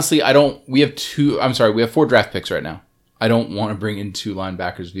 honestly, I don't. We have two. I'm sorry, we have 4 draft picks right now. I don't want to bring in 2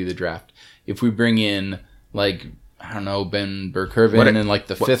 linebackers via the draft. If we bring in like I don't know Ben Burkervin in like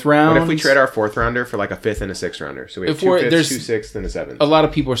the 5th round, what if we trade our 4th rounder for like a 5th and a 6th rounder? So we have 2 5ths, 2 6ths, and a 7th. A lot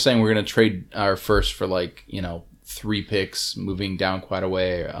of people are saying we're going to trade our first for like 3 picks, moving down quite a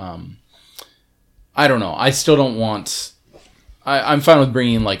way. I don't know. I still don't want. I'm fine with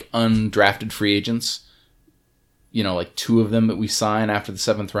bringing in like undrafted free agents. Like 2 of them that we sign after the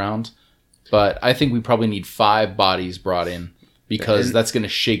 7th round. But I think we probably need 5 bodies brought in because that's going to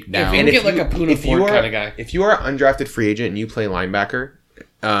shake down. And get like a Puna Ford kind of guy. If you are an undrafted free agent and you play linebacker,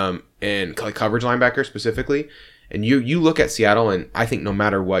 and like coverage linebacker specifically, and you look at Seattle, and I think no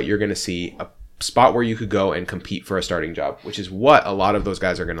matter what, you're going to see a spot where you could go and compete for a starting job, which is what a lot of those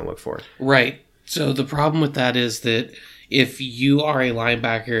guys are going to look for. Right. So the problem with that is that if you are a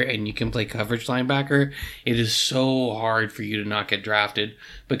linebacker and you can play coverage linebacker, it is so hard for you to not get drafted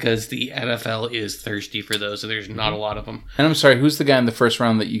because the NFL is thirsty for those, and there's not a lot of them. And I'm sorry, who's the guy in the 1st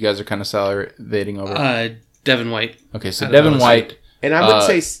round that you guys are kind of salivating over? Devin White. Okay, so Devin White. And I would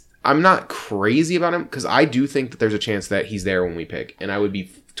say I'm not crazy about him because I do think that there's a chance that he's there when we pick, and I would be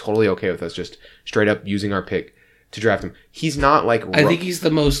totally okay with us just straight up using our pick to draft him. He's not like... I think he's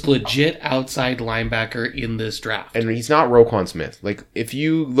the most legit outside linebacker in this draft. And he's not Roquan Smith. Like, if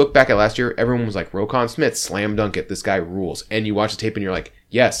you look back at last year, everyone was like, Roquan Smith, slam dunk it, this guy rules. And you watch the tape and you're like,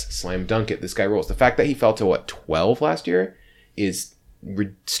 yes, slam dunk it, this guy rules. The fact that he fell to, 12 last year is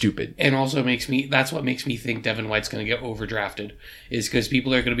stupid. And also that's what makes me think Devin White's going to get overdrafted, is because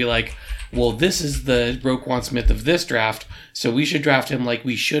people are going to be like, well, this is the Roquan Smith of this draft, so we should draft him like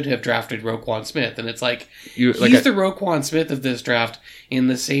we should have drafted Roquan Smith. And it's like, he's the Roquan Smith of this draft in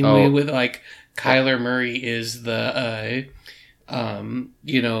the same way with like Kyler Murray is the,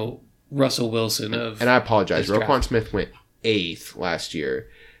 Russell Wilson of... And I apologize, Roquan Smith went 8th last year.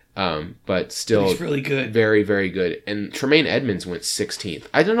 But still, he's really good, very, very good. And Tremaine Edmonds went 16th.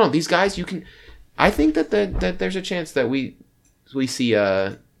 I don't know, these guys. I think that there's a chance that we see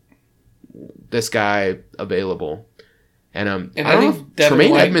this guy available. And I think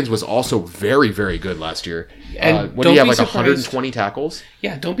Tremaine Edmonds was also very, very good last year. And what do you have, like 120 tackles?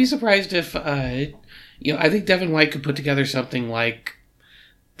 Yeah, don't be surprised if I think Devin White could put together something like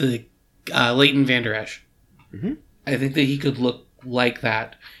the Leighton Vander Esch. Mm-hmm. I think that he could look like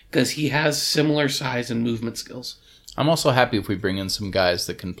that, because he has similar size and movement skills. I'm also happy if we bring in some guys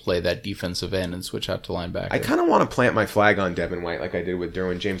that can play that defensive end and switch out to linebacker. I kind of want to plant my flag on Devin White like I did with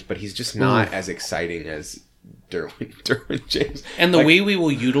Derwin James, but he's just not as exciting as Derwin James. And the way we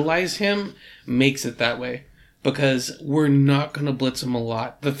will utilize him makes it that way, because we're not going to blitz him a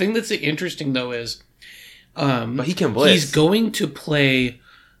lot. The thing that's interesting, though, is but he can blitz. He's going to play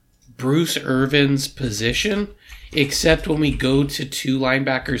Bruce Irvin's position, except when we go to 2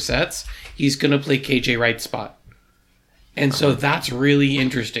 linebacker sets, he's going to play KJ Wright's spot. And so that's really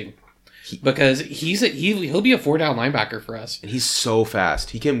interesting, because he'll be a 4-down linebacker for us. And he's so fast.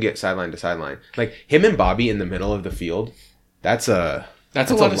 He can get sideline to sideline. Like him and Bobby in the middle of the field. That's a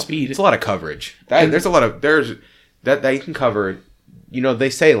lot of speed. It's a lot of coverage. There's that he can cover. They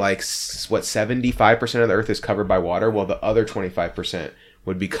say like 75% of the earth is covered by water. Well, the other 25%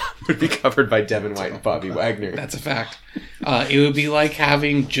 would be covered by Devin White and Bobby Wagner. That's a fact. It would be like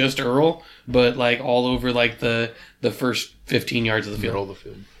having just Earl, but like all over like the first 15 yards of the field. Middle of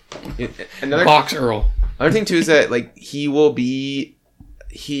the field. Another box Earl. Another thing too is that like he will be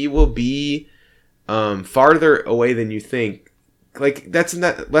farther away than you think. Like that's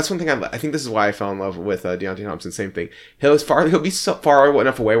one thing I think this is why I fell in love with Deontay Thompson. Same thing. He'll be so far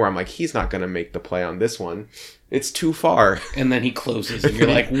enough away where I'm like, he's not gonna make the play on this one. It's too far. And then he closes, and you're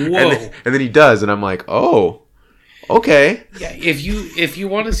like, whoa. and then he does, and I'm like, oh, okay. Yeah, if you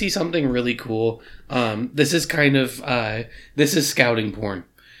want to see something really cool, this is kind of this is scouting porn.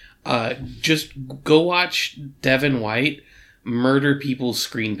 Just go watch Devin White murder people's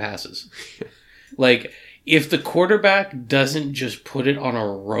screen passes. Like, if the quarterback doesn't just put it on a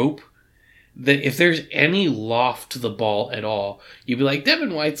rope, that if there's any loft to the ball at all, you'd be like,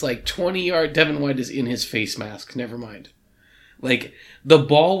 Devin White's like 20 yards. Devin White is in his face mask. Never mind. Like, the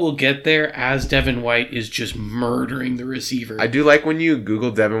ball will get there as Devin White is just murdering the receiver. I do like when you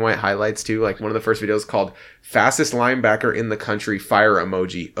Google Devin White highlights too. Like one of the first videos called "Fastest Linebacker in the Country," fire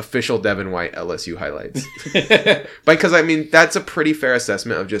emoji, official Devin White LSU highlights. Because I mean, that's a pretty fair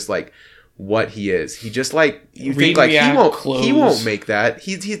assessment of just like what he is. He just like you think like he won't make that.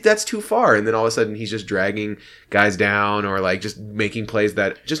 He that's too far, and then all of a sudden he's just dragging guys down or like just making plays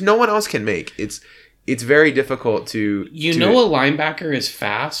that just no one else can make. It's very difficult to a linebacker is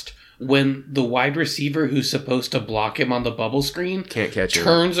fast when the wide receiver who's supposed to block him on the bubble screen Can't catch him.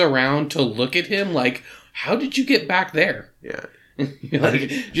 turns around to look at him like, how did you get back there? Yeah. Like,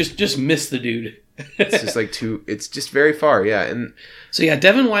 just miss the dude. It's just like it's just very far. Yeah. And So yeah,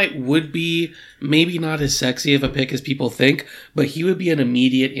 Devin White would be maybe not as sexy of a pick as people think, but he would be an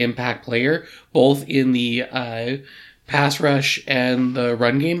immediate impact player, both in the pass rush and the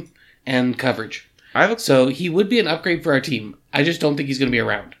run game and coverage. So he would be an upgrade for our team. I just don't think he's going to be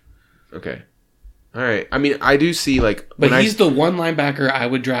around. Okay. All right. I mean, I do see like, But he's the one linebacker I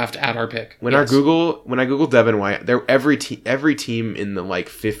would draft at our pick. When I Google Devin White, every team in the like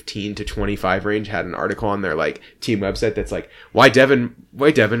 15 to 25 range had an article on their like team website that's like why Devin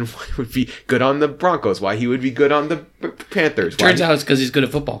would be good on the Broncos, why he would be good on the Panthers. Turns out it's because he's good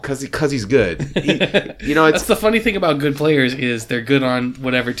at football. Because he's good. That's the funny thing about good players is they're good on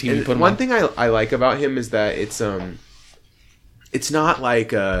whatever team you put them on. One thing I like about him is that it's not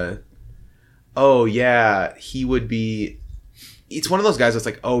like oh yeah, he would be. It's one of those guys that's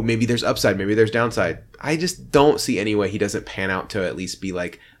like, oh, maybe there's upside, maybe there's downside. I just don't see any way he doesn't pan out to at least be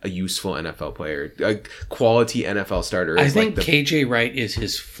like a useful NFL player, a quality NFL starter. I think like KJ Wright is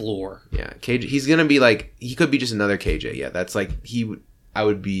his floor. Yeah, KJ. He's gonna be like, he could be just another KJ. Yeah, that's like I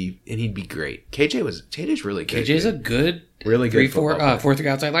would be, and he'd be great. KJ's really good. KJ's a good, really good 4-3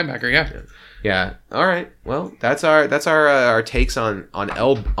 outside linebacker. Yeah. Yeah. All right. Well, that's our takes on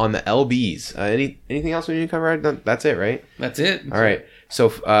the LBs. Anything else we need to cover? That's it, right? That's it. All right.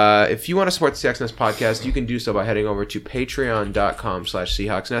 So if you want to support the Seahawks Nest podcast, you can do so by heading over to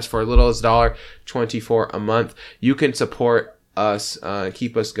patreon.com/SeahawksNest for as little as $1.24 a month. You can support us,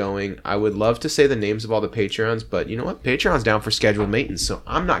 keep us going. I would love to say the names of all the Patreons, but you know what? Patreon's down for scheduled maintenance, so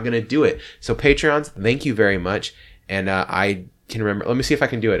I'm not going to do it. So Patreons, thank you very much. And I can remember. Let me see if I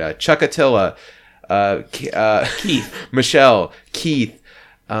can do it. Chuck Attila, Keith, Michelle, Keith,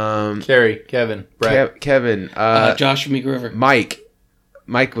 Carrie, Kevin, Brett, Kevin, Josh from Eagle River, Mike's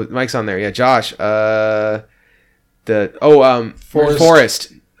on there. Yeah, Josh.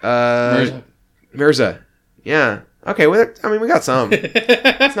 Forrest, Mirza. Yeah. Okay. Well, I mean, we got some.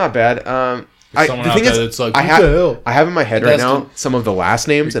 It's not bad. The thing is, like, I have in my head right now some of the last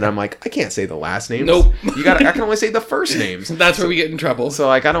names, and I'm like, I can't say the last names. Nope. I can only say the first names. That's where we get in trouble. So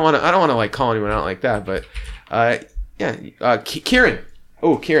like, I don't want to like call anyone out like that. But yeah, Kieran.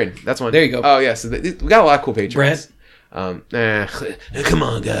 Oh, Kieran, that's one. There you go. Oh yeah, so we got a lot of cool patrons. Brett. Come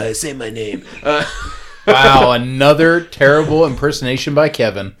on, guys, say my name. Wow, another terrible impersonation by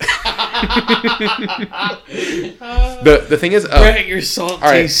Kevin. The thing is, Brett, your salt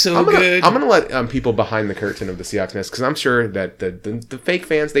tastes so good. I'm gonna let people behind the curtain of the Seahawks Nest, because I'm sure that the fake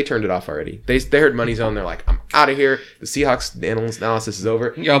fans, they turned it off already. They heard Money Zone, they're like, I'm out of here. The Seahawks analysis is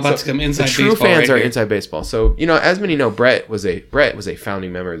over. You're about to come inside baseball. The true fans are inside baseball. So as many know, Brett was a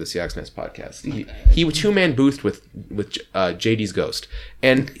founding member of the Seahawks Nest podcast. He two-man boothed with JD's Ghost,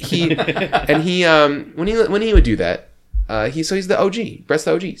 and he when he would do that. He's the OG. Brett's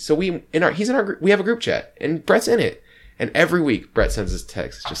the OG. So we have a group chat, and Brett's in it. And every week, Brett sends us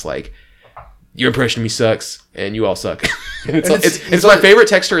text. It's just like, your impression of me sucks, and you all suck. it's my favorite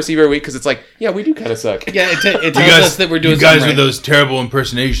text to receive every week, because it's like, yeah, we do kind of suck. Yeah, it tells us that we're doing. You guys right. are those terrible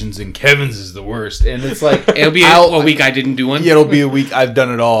impersonations, and Kevin's is the worst. And it's like, it'll be a week I didn't do one. Yeah, it'll be a week I've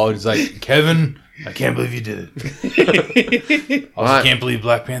done it all. It's like, Kevin, I can't believe you did it. I can't believe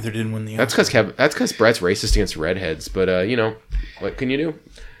Black Panther didn't win the Oscar. That's because Brett's racist against redheads. But what can you do?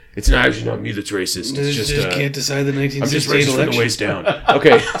 It's not actually not me that's racist. It's just can't decide the 1968 I'm just racist election. from the waist down.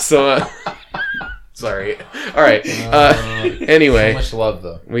 Okay, so sorry. All right. Anyway, so much love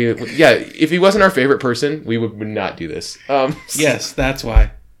though. If he wasn't our favorite person, we would not do this. Yes, that's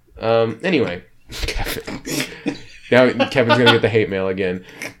why. Anyway, Kevin. Now Kevin's gonna get the hate mail again.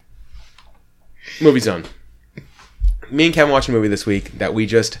 Movie Zone. Me and Kevin watched a movie this week that we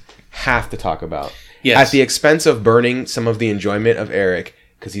just have to talk about. Yes. At the expense of burning some of the enjoyment of Eric,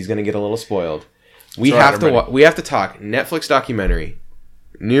 because he's going to get a little spoiled. We have to talk Netflix documentary,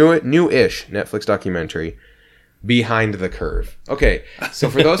 new-ish Netflix documentary, Behind the Curve. Okay, so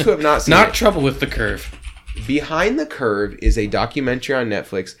for those who have not seen Not Trouble with the Curve. Behind the Curve is a documentary on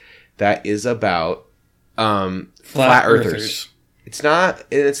Netflix that is about flat earthers. It's not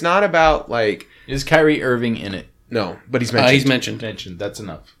about like. Is Kyrie Irving in it? No, but he's mentioned. He's mentioned. That's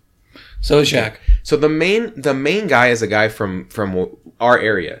enough. So is Shaq. So the main guy is a guy from our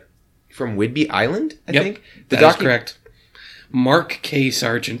area, from Whidbey Island, I think. That's correct. Mark K.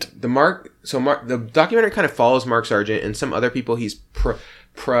 Sargent. The documentary kind of follows Mark Sargent and some other people he's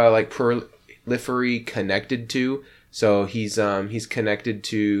proliferally connected to. So he's connected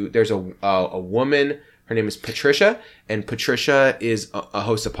to. There's a woman. Her name is Patricia, and Patricia is a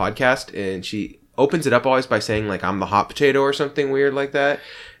host of podcast, and she opens it up always by saying like I'm the hot potato or something weird like that,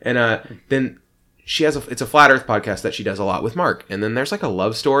 and then she has it's a flat Earth podcast that she does a lot with Mark, and then there's like a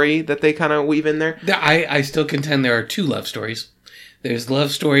love story that they kind of weave in there. I still contend there are two love stories. There's love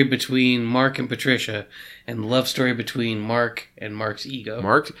story between Mark and Patricia, and love story between Mark and Mark's ego.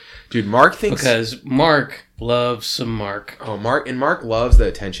 Mark thinks because Mark loves some Mark. Oh, Mark loves the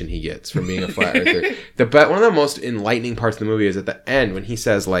attention he gets from being a flat earther. One of the most enlightening parts of the movie is at the end when he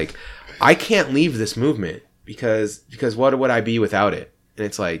says like, "I can't leave this movement because what would I be without it?" And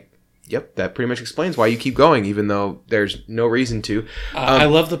it's like, yep, that pretty much explains why you keep going, even though there's no reason to. I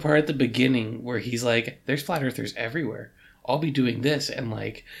love the part at the beginning where he's like, "There's flat earthers everywhere. I'll be doing this," and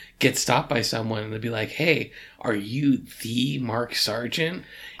like get stopped by someone and they'll be like, "Hey, are you the Mark Sargent?"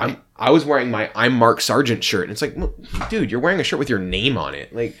 I was wearing my "I'm Mark Sargent" shirt, and it's like, well, dude, you're wearing a shirt with your name on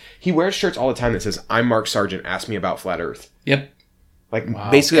it. Like he wears shirts all the time that says "I'm Mark Sargent. Ask me about flat Earth." Yep. Like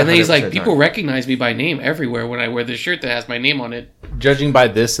basically, and then he's 100% like, of the "People time. recognize me by name everywhere when I wear this shirt that has my name on it." Judging by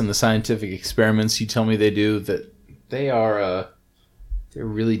this and the scientific experiments you tell me they do, that they are they're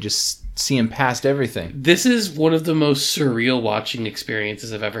really just seeing past everything. This is one of the most surreal watching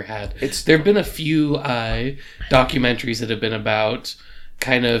experiences I've ever had. There have been a few documentaries that have been about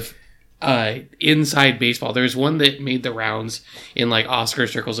kind of inside baseball. There's one that made the rounds in like Oscar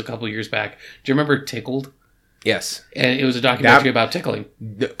circles a couple years back. Do you remember Tickled? Yes. And it was a documentary about tickling.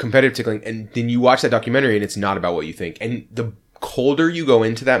 The competitive tickling. And then you watch that documentary and it's not about what you think. And the colder you go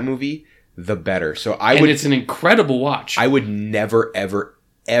into that movie, the better. So it's an incredible watch. I would never, ever,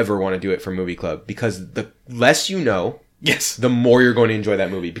 ever want to do it for Movie Club because the less you know, yes, the more you're going to enjoy that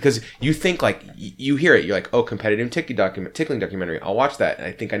movie. Because you think like, you hear it, you're like, oh, competitive tickling documentary. I'll watch that. And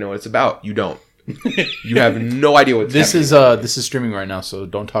I think I know what it's about. You don't. You have no idea what this is. This is streaming right now, so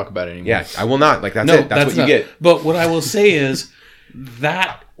don't talk about it anymore. Yeah, I will not. Like that's it. That's what you get. But what I will say is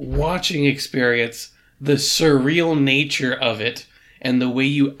that watching experience, the surreal nature of it, and the way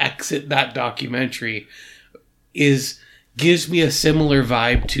you exit that documentary gives me a similar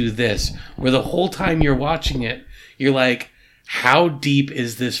vibe to this, where the whole time you're watching it, you're like, how deep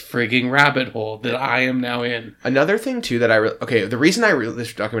is this frigging rabbit hole that I am now in? Another thing too that the reason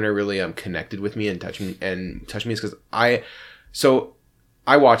this documentary really connected with me and touched me is because I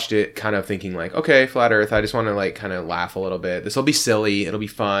watched it kind of thinking like, okay, flat Earth, I just want to like kind of laugh a little bit. This will be silly, it'll be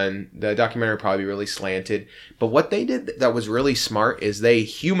fun. The documentary will probably be really slanted, but what they did that was really smart is they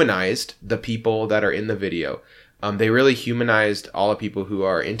humanized the people that are in the video. They really humanized all the people who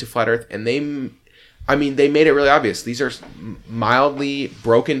are into flat Earth, and they made it really obvious. These are mildly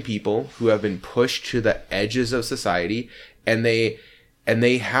broken people who have been pushed to the edges of society, and they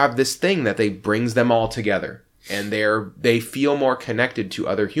have this thing that brings them all together, and they feel more connected to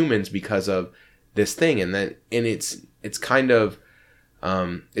other humans because of this thing, and it's kind of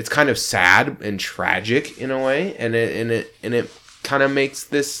sad and tragic in a way, and it kind of makes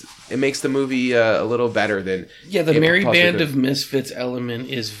the movie a little better than the merry band of misfits element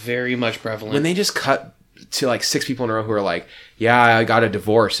is very much prevalent. When they just cut to like 6 people in a row who are like, yeah, I got a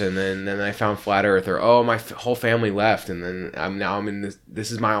divorce and then I found flat Earth, or oh, my whole family left and then I'm in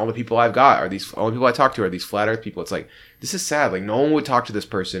this is all the people I've got, are these all the people I talk to are these flat Earth people. It's like, this is sad. Like no one would talk to this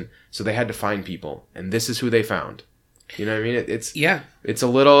person, so they had to find people, and this is who they found. You know what I mean? It's a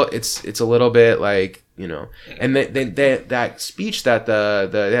little bit like, you know, and that speech that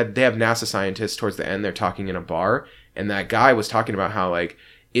they have NASA scientists towards the end, they're talking in a bar, and that guy was talking about how like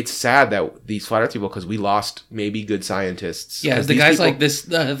it's sad that these flat Earth people, because we lost maybe good scientists. Yeah, the guy's like this.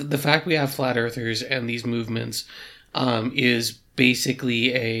 The fact we have flat Earthers and these movements is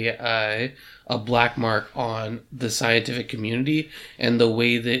basically a black mark on the scientific community and the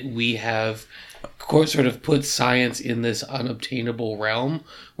way that we have sort of put science in this unobtainable realm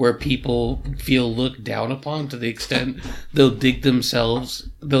where people feel looked down upon to the extent they'll dig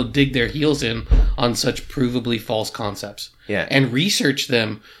their heels in on such provably false concepts. Yeah. And research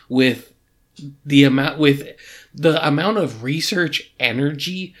them with the amount of research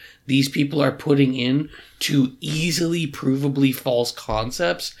energy these people are putting in to easily provably false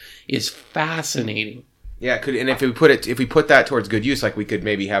concepts is fascinating. Yeah, and if we put that towards good use, like we could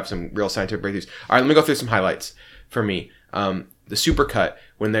maybe have some real scientific breakthroughs. All right, let me go through some highlights for me. The supercut,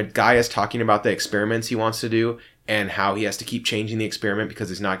 when the guy is talking about the experiments he wants to do and how he has to keep changing the experiment because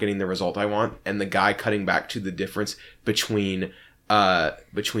he's not getting the result I want, and the guy cutting back to the difference between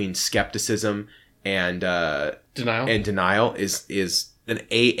skepticism and denial is an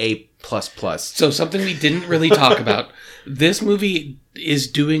AA++. So something we didn't really talk about. This movie is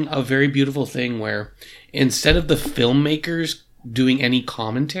doing a very beautiful thing where instead of the filmmakers doing any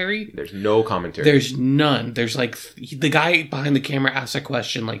commentary. There's no commentary. There's none. There's like the guy behind the camera asks a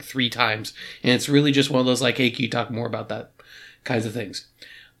question like 3 times, and it's really just one of those like, hey, can you talk more about that kinds of things.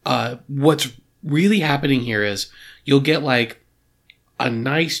 What's really happening here is you'll get like a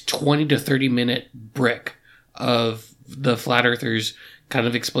nice 20 to 30 minute brick of the flat earthers kind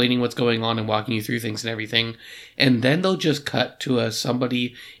of explaining what's going on and walking you through things and everything. And then they'll just cut to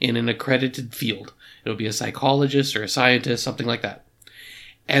somebody in an accredited field. It'll be a psychologist or a scientist, something like that.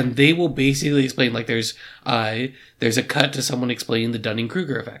 And they will basically explain, like there's a cut to someone explaining the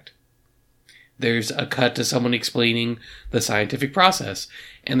Dunning-Kruger effect. There's a cut to someone explaining the scientific process.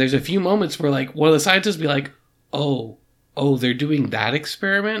 And there's a few moments where like one of the scientists will be like, oh, they're doing that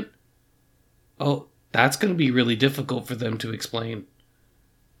experiment? Oh, that's going to be really difficult for them to explain.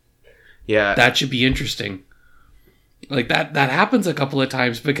 Yeah. That should be interesting. Like that happens a couple of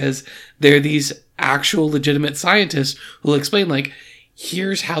times because there are these actual legitimate scientists who will explain like,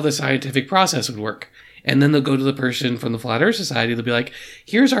 here's how the scientific process would work. And then they'll go to the person from the Flat Earth Society. They'll be like,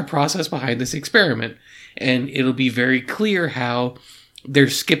 here's our process behind this experiment. And it'll be very clear how they're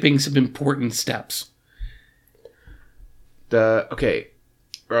skipping some important steps. Okay.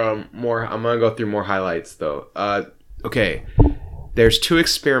 More. I'm going to go through more highlights though. Okay. There's 2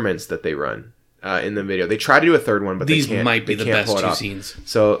 experiments that they run in the video. They try to do a third one, but these they can't. might be the can't best pull it 2 off. scenes.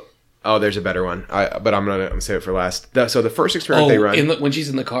 So, there's a better one. But I'm gonna save it for last. So the first experiment they run when she's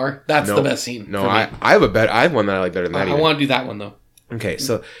in the car, that's the best scene. No, I have one that I like better than that. I want to do that one though. Okay,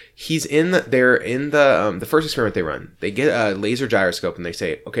 so they're in the first experiment they run. They get a laser gyroscope and they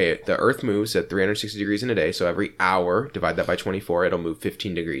say, okay, the Earth moves at 360 degrees in a day, so every hour, divide that by 24, it'll move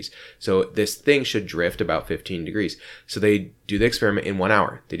 15 degrees. So this thing should drift about 15 degrees. So they do the experiment in 1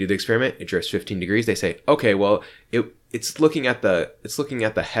 hour. They do the experiment, it drifts 15 degrees. They say, okay, well, it's looking at the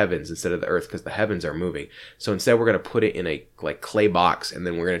heavens instead of the Earth because the heavens are moving. So instead we're going to put it in a like clay box and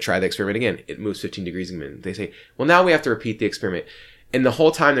then we're going to try the experiment again. It moves 15 degrees a minute. They say, well, now we have to repeat the experiment. And the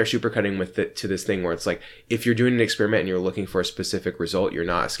whole time they're supercutting with it to this thing where it's like, if you're doing an experiment and you're looking for a specific result, you're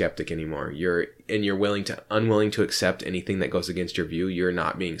not a skeptic anymore. You're unwilling to accept anything that goes against your view. You're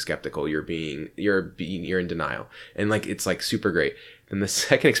not being skeptical. You're in denial. And like, it's like super great. Then the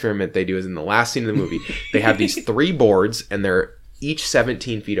second experiment they do is in the last scene of the movie. They have these 3 boards and they're each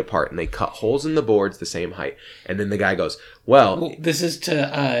 17 feet apart and they cut holes in the boards the same height. And then the guy goes, well this is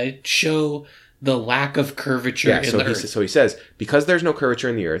to show the lack of curvature in the Earth. So he says, because there's no curvature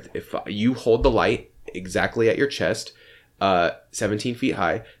in the Earth, if you hold the light exactly at your chest, 17 feet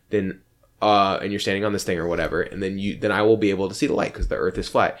high, then and you're standing on this thing or whatever, and then I will be able to see the light because the Earth is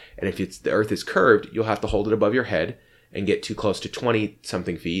flat. And if the Earth is curved, you'll have to hold it above your head and get too close to 20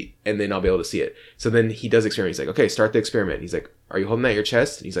 something feet, and then I'll be able to see it. So then he does experiment. He's like, okay, start the experiment. He's like, are you holding that at your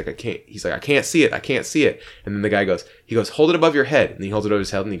chest? And he's like, I can't. He's like, I can't see it. I can't see it. And then the guy goes, hold it above your head. And he holds it over his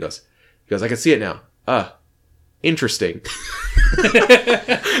head and he goes, I can see it now. Interesting.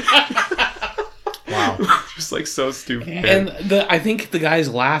 Wow. Just like so stupid. And I think the guy's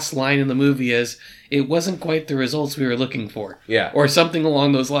last line in the movie is, it wasn't quite the results we were looking for. Yeah. Or something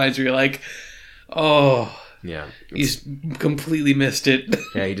along those lines where you're like, oh. Yeah. He's completely missed it.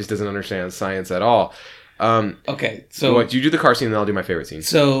 Yeah, he just doesn't understand science at all. Okay, so what, you do the car scene and then I'll do my favorite scene.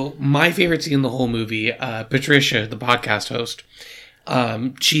 So my favorite scene in the whole movie, Patricia, the podcast host,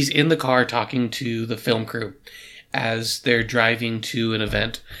 she's in the car talking to the film crew as they're driving to an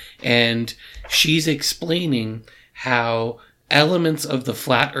event, and she's explaining how elements of the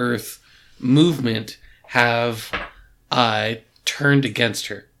flat earth movement have turned against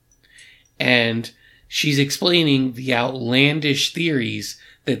her. And she's explaining the outlandish theories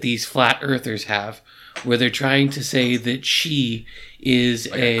that these flat earthers have, where they're trying to say that she is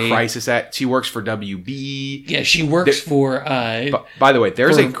like a crisis she works for WB. Yeah, she works for by the way,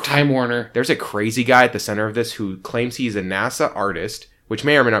 there's a Time Warner. There's a crazy guy at the center of this who claims he's a NASA artist, which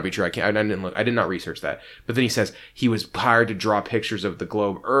may or may not be true. I did not research that. But then he says he was hired to draw pictures of the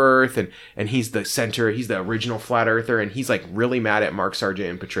globe Earth, and he's the original flat earther, and he's like really mad at Mark Sargent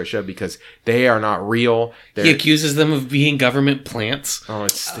and Patricia because they are not real. He accuses them of being government plants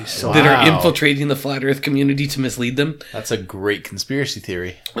that are infiltrating the flat earth community to mislead them. That's a great conspiracy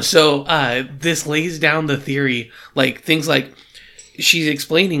theory. So this lays down the theory, like things like she's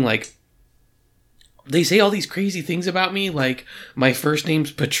explaining, like, they say all these crazy things about me, like my first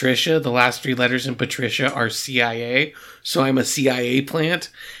name's Patricia, the last 3 letters in Patricia are CIA, so I'm a CIA plant,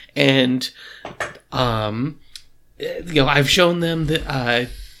 and I've shown them the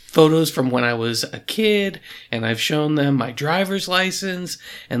photos from when I was a kid, and I've shown them my driver's license,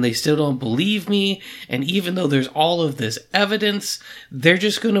 and they still don't believe me, and even though there's all of this evidence, they're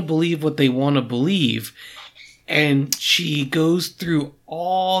just going to believe what they want to believe. And she goes through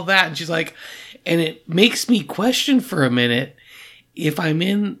all that, and she's like, and it makes me question for a minute if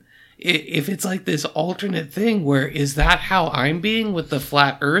if it's like this alternate thing where is that how I'm being with the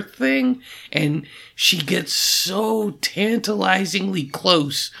flat earth thing? And she gets so tantalizingly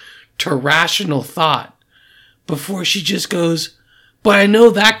close to rational thought before she just goes, but I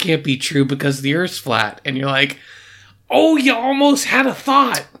know that can't be true because the earth's flat. And you're like, oh, you almost had a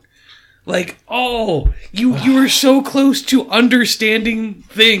thought. Like, oh, you were so close to understanding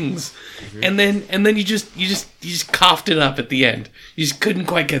things. And then you just coughed it up at the end. You just couldn't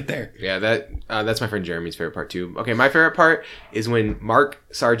quite get there. Yeah, that's my friend Jeremy's favorite part too. Okay, my favorite part is when Mark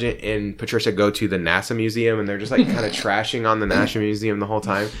Sargent and Patricia go to the NASA museum and they're just like kind of trashing on the NASA museum the whole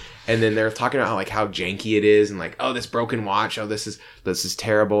time. And then they're talking about how janky it is and like, oh, this broken watch, oh, this is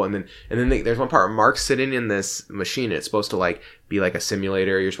terrible. And then there's one part where Mark's sitting in this machine. It's supposed to like be like a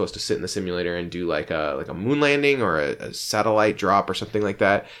simulator. You're supposed to sit in the simulator and do like a moon landing or a satellite drop or something like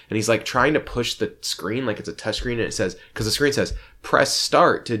that. And he's like trying to push the screen like it's a touch screen, and it says, because the screen says press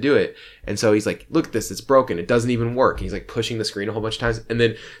start to do it. And so he's like, look at this, it's broken, it doesn't even work. And he's like pushing the screen a whole bunch of times, and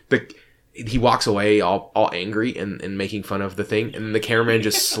then he walks away all angry and making fun of the thing, and then the cameraman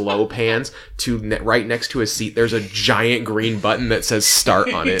just slow pans to right next to his seat. There's a giant green button that says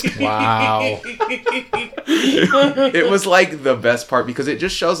start on it. Wow. It was like the best part because it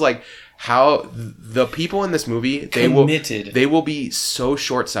just shows like how the people in this movie, they will be so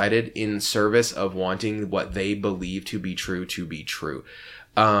short-sighted in service of wanting what they believe to be true.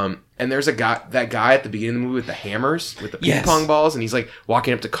 And there's that guy at the beginning of the movie with the hammers, with the ping pong balls, and he's like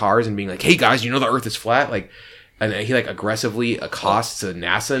walking up to cars and being like, "Hey guys, you know the Earth is flat?" Like, and he like aggressively accosts a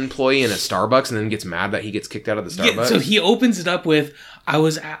NASA employee in a Starbucks, and then gets mad that he gets kicked out of the Starbucks. Yeah, so he opens it up with, "I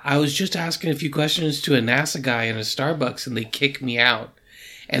was just asking a few questions to a NASA guy in a Starbucks, and they kicked me out."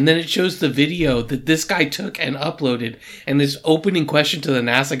 And then it shows the video that this guy took and uploaded, and his opening question to the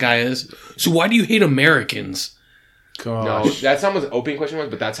NASA guy is, "So why do you hate Americans?" Gosh. No, that's not what the opening question was,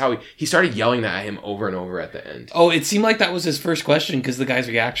 but that's how he started yelling that at him over and over at the end. Oh, it seemed like that was his first question because the guy's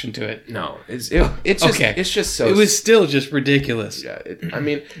reaction to it. No, it's just okay. It's just so. It was still just ridiculous. Yeah, I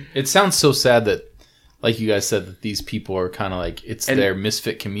mean, it sounds so sad that, like you guys said, that these people are kind of like their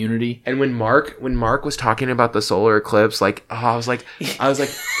misfit community. And when Mark was talking about the solar eclipse, like I was like,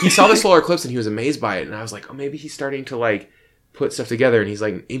 he saw the solar eclipse and he was amazed by it, and I was like, oh, maybe he's starting to like put stuff together,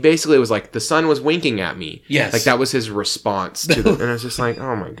 and he basically was like, the sun was winking at me. Yes. Like that was his response to and I was just like,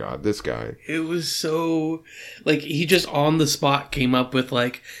 oh my god, this guy. It was so, like, he just on the spot came up with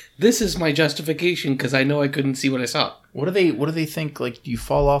like, this is my justification because I know I couldn't see what I saw. What do they think, like, do you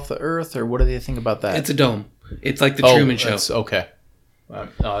fall off the earth, or what do they think about that? It's a dome. It's like the Truman Show. Okay.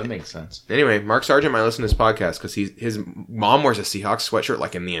 That makes sense. Anyway, Mark Sargent might listen to this podcast because his mom wears a Seahawks sweatshirt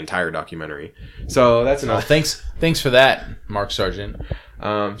like in the entire documentary. So that's enough. Thanks for that, Mark Sargent.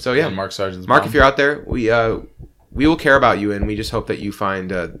 So yeah, and Mark Sargent's Mark, mom. if you're out there, we will care about you, and we just hope that you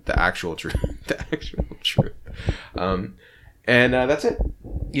find the actual truth. The actual truth. And that's it.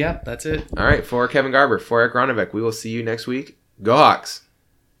 Yeah, that's it. All right, for Kevin Garber, for Eric Ronevec, we will see you next week. Go Hawks!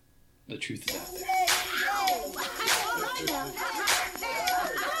 The truth is out there.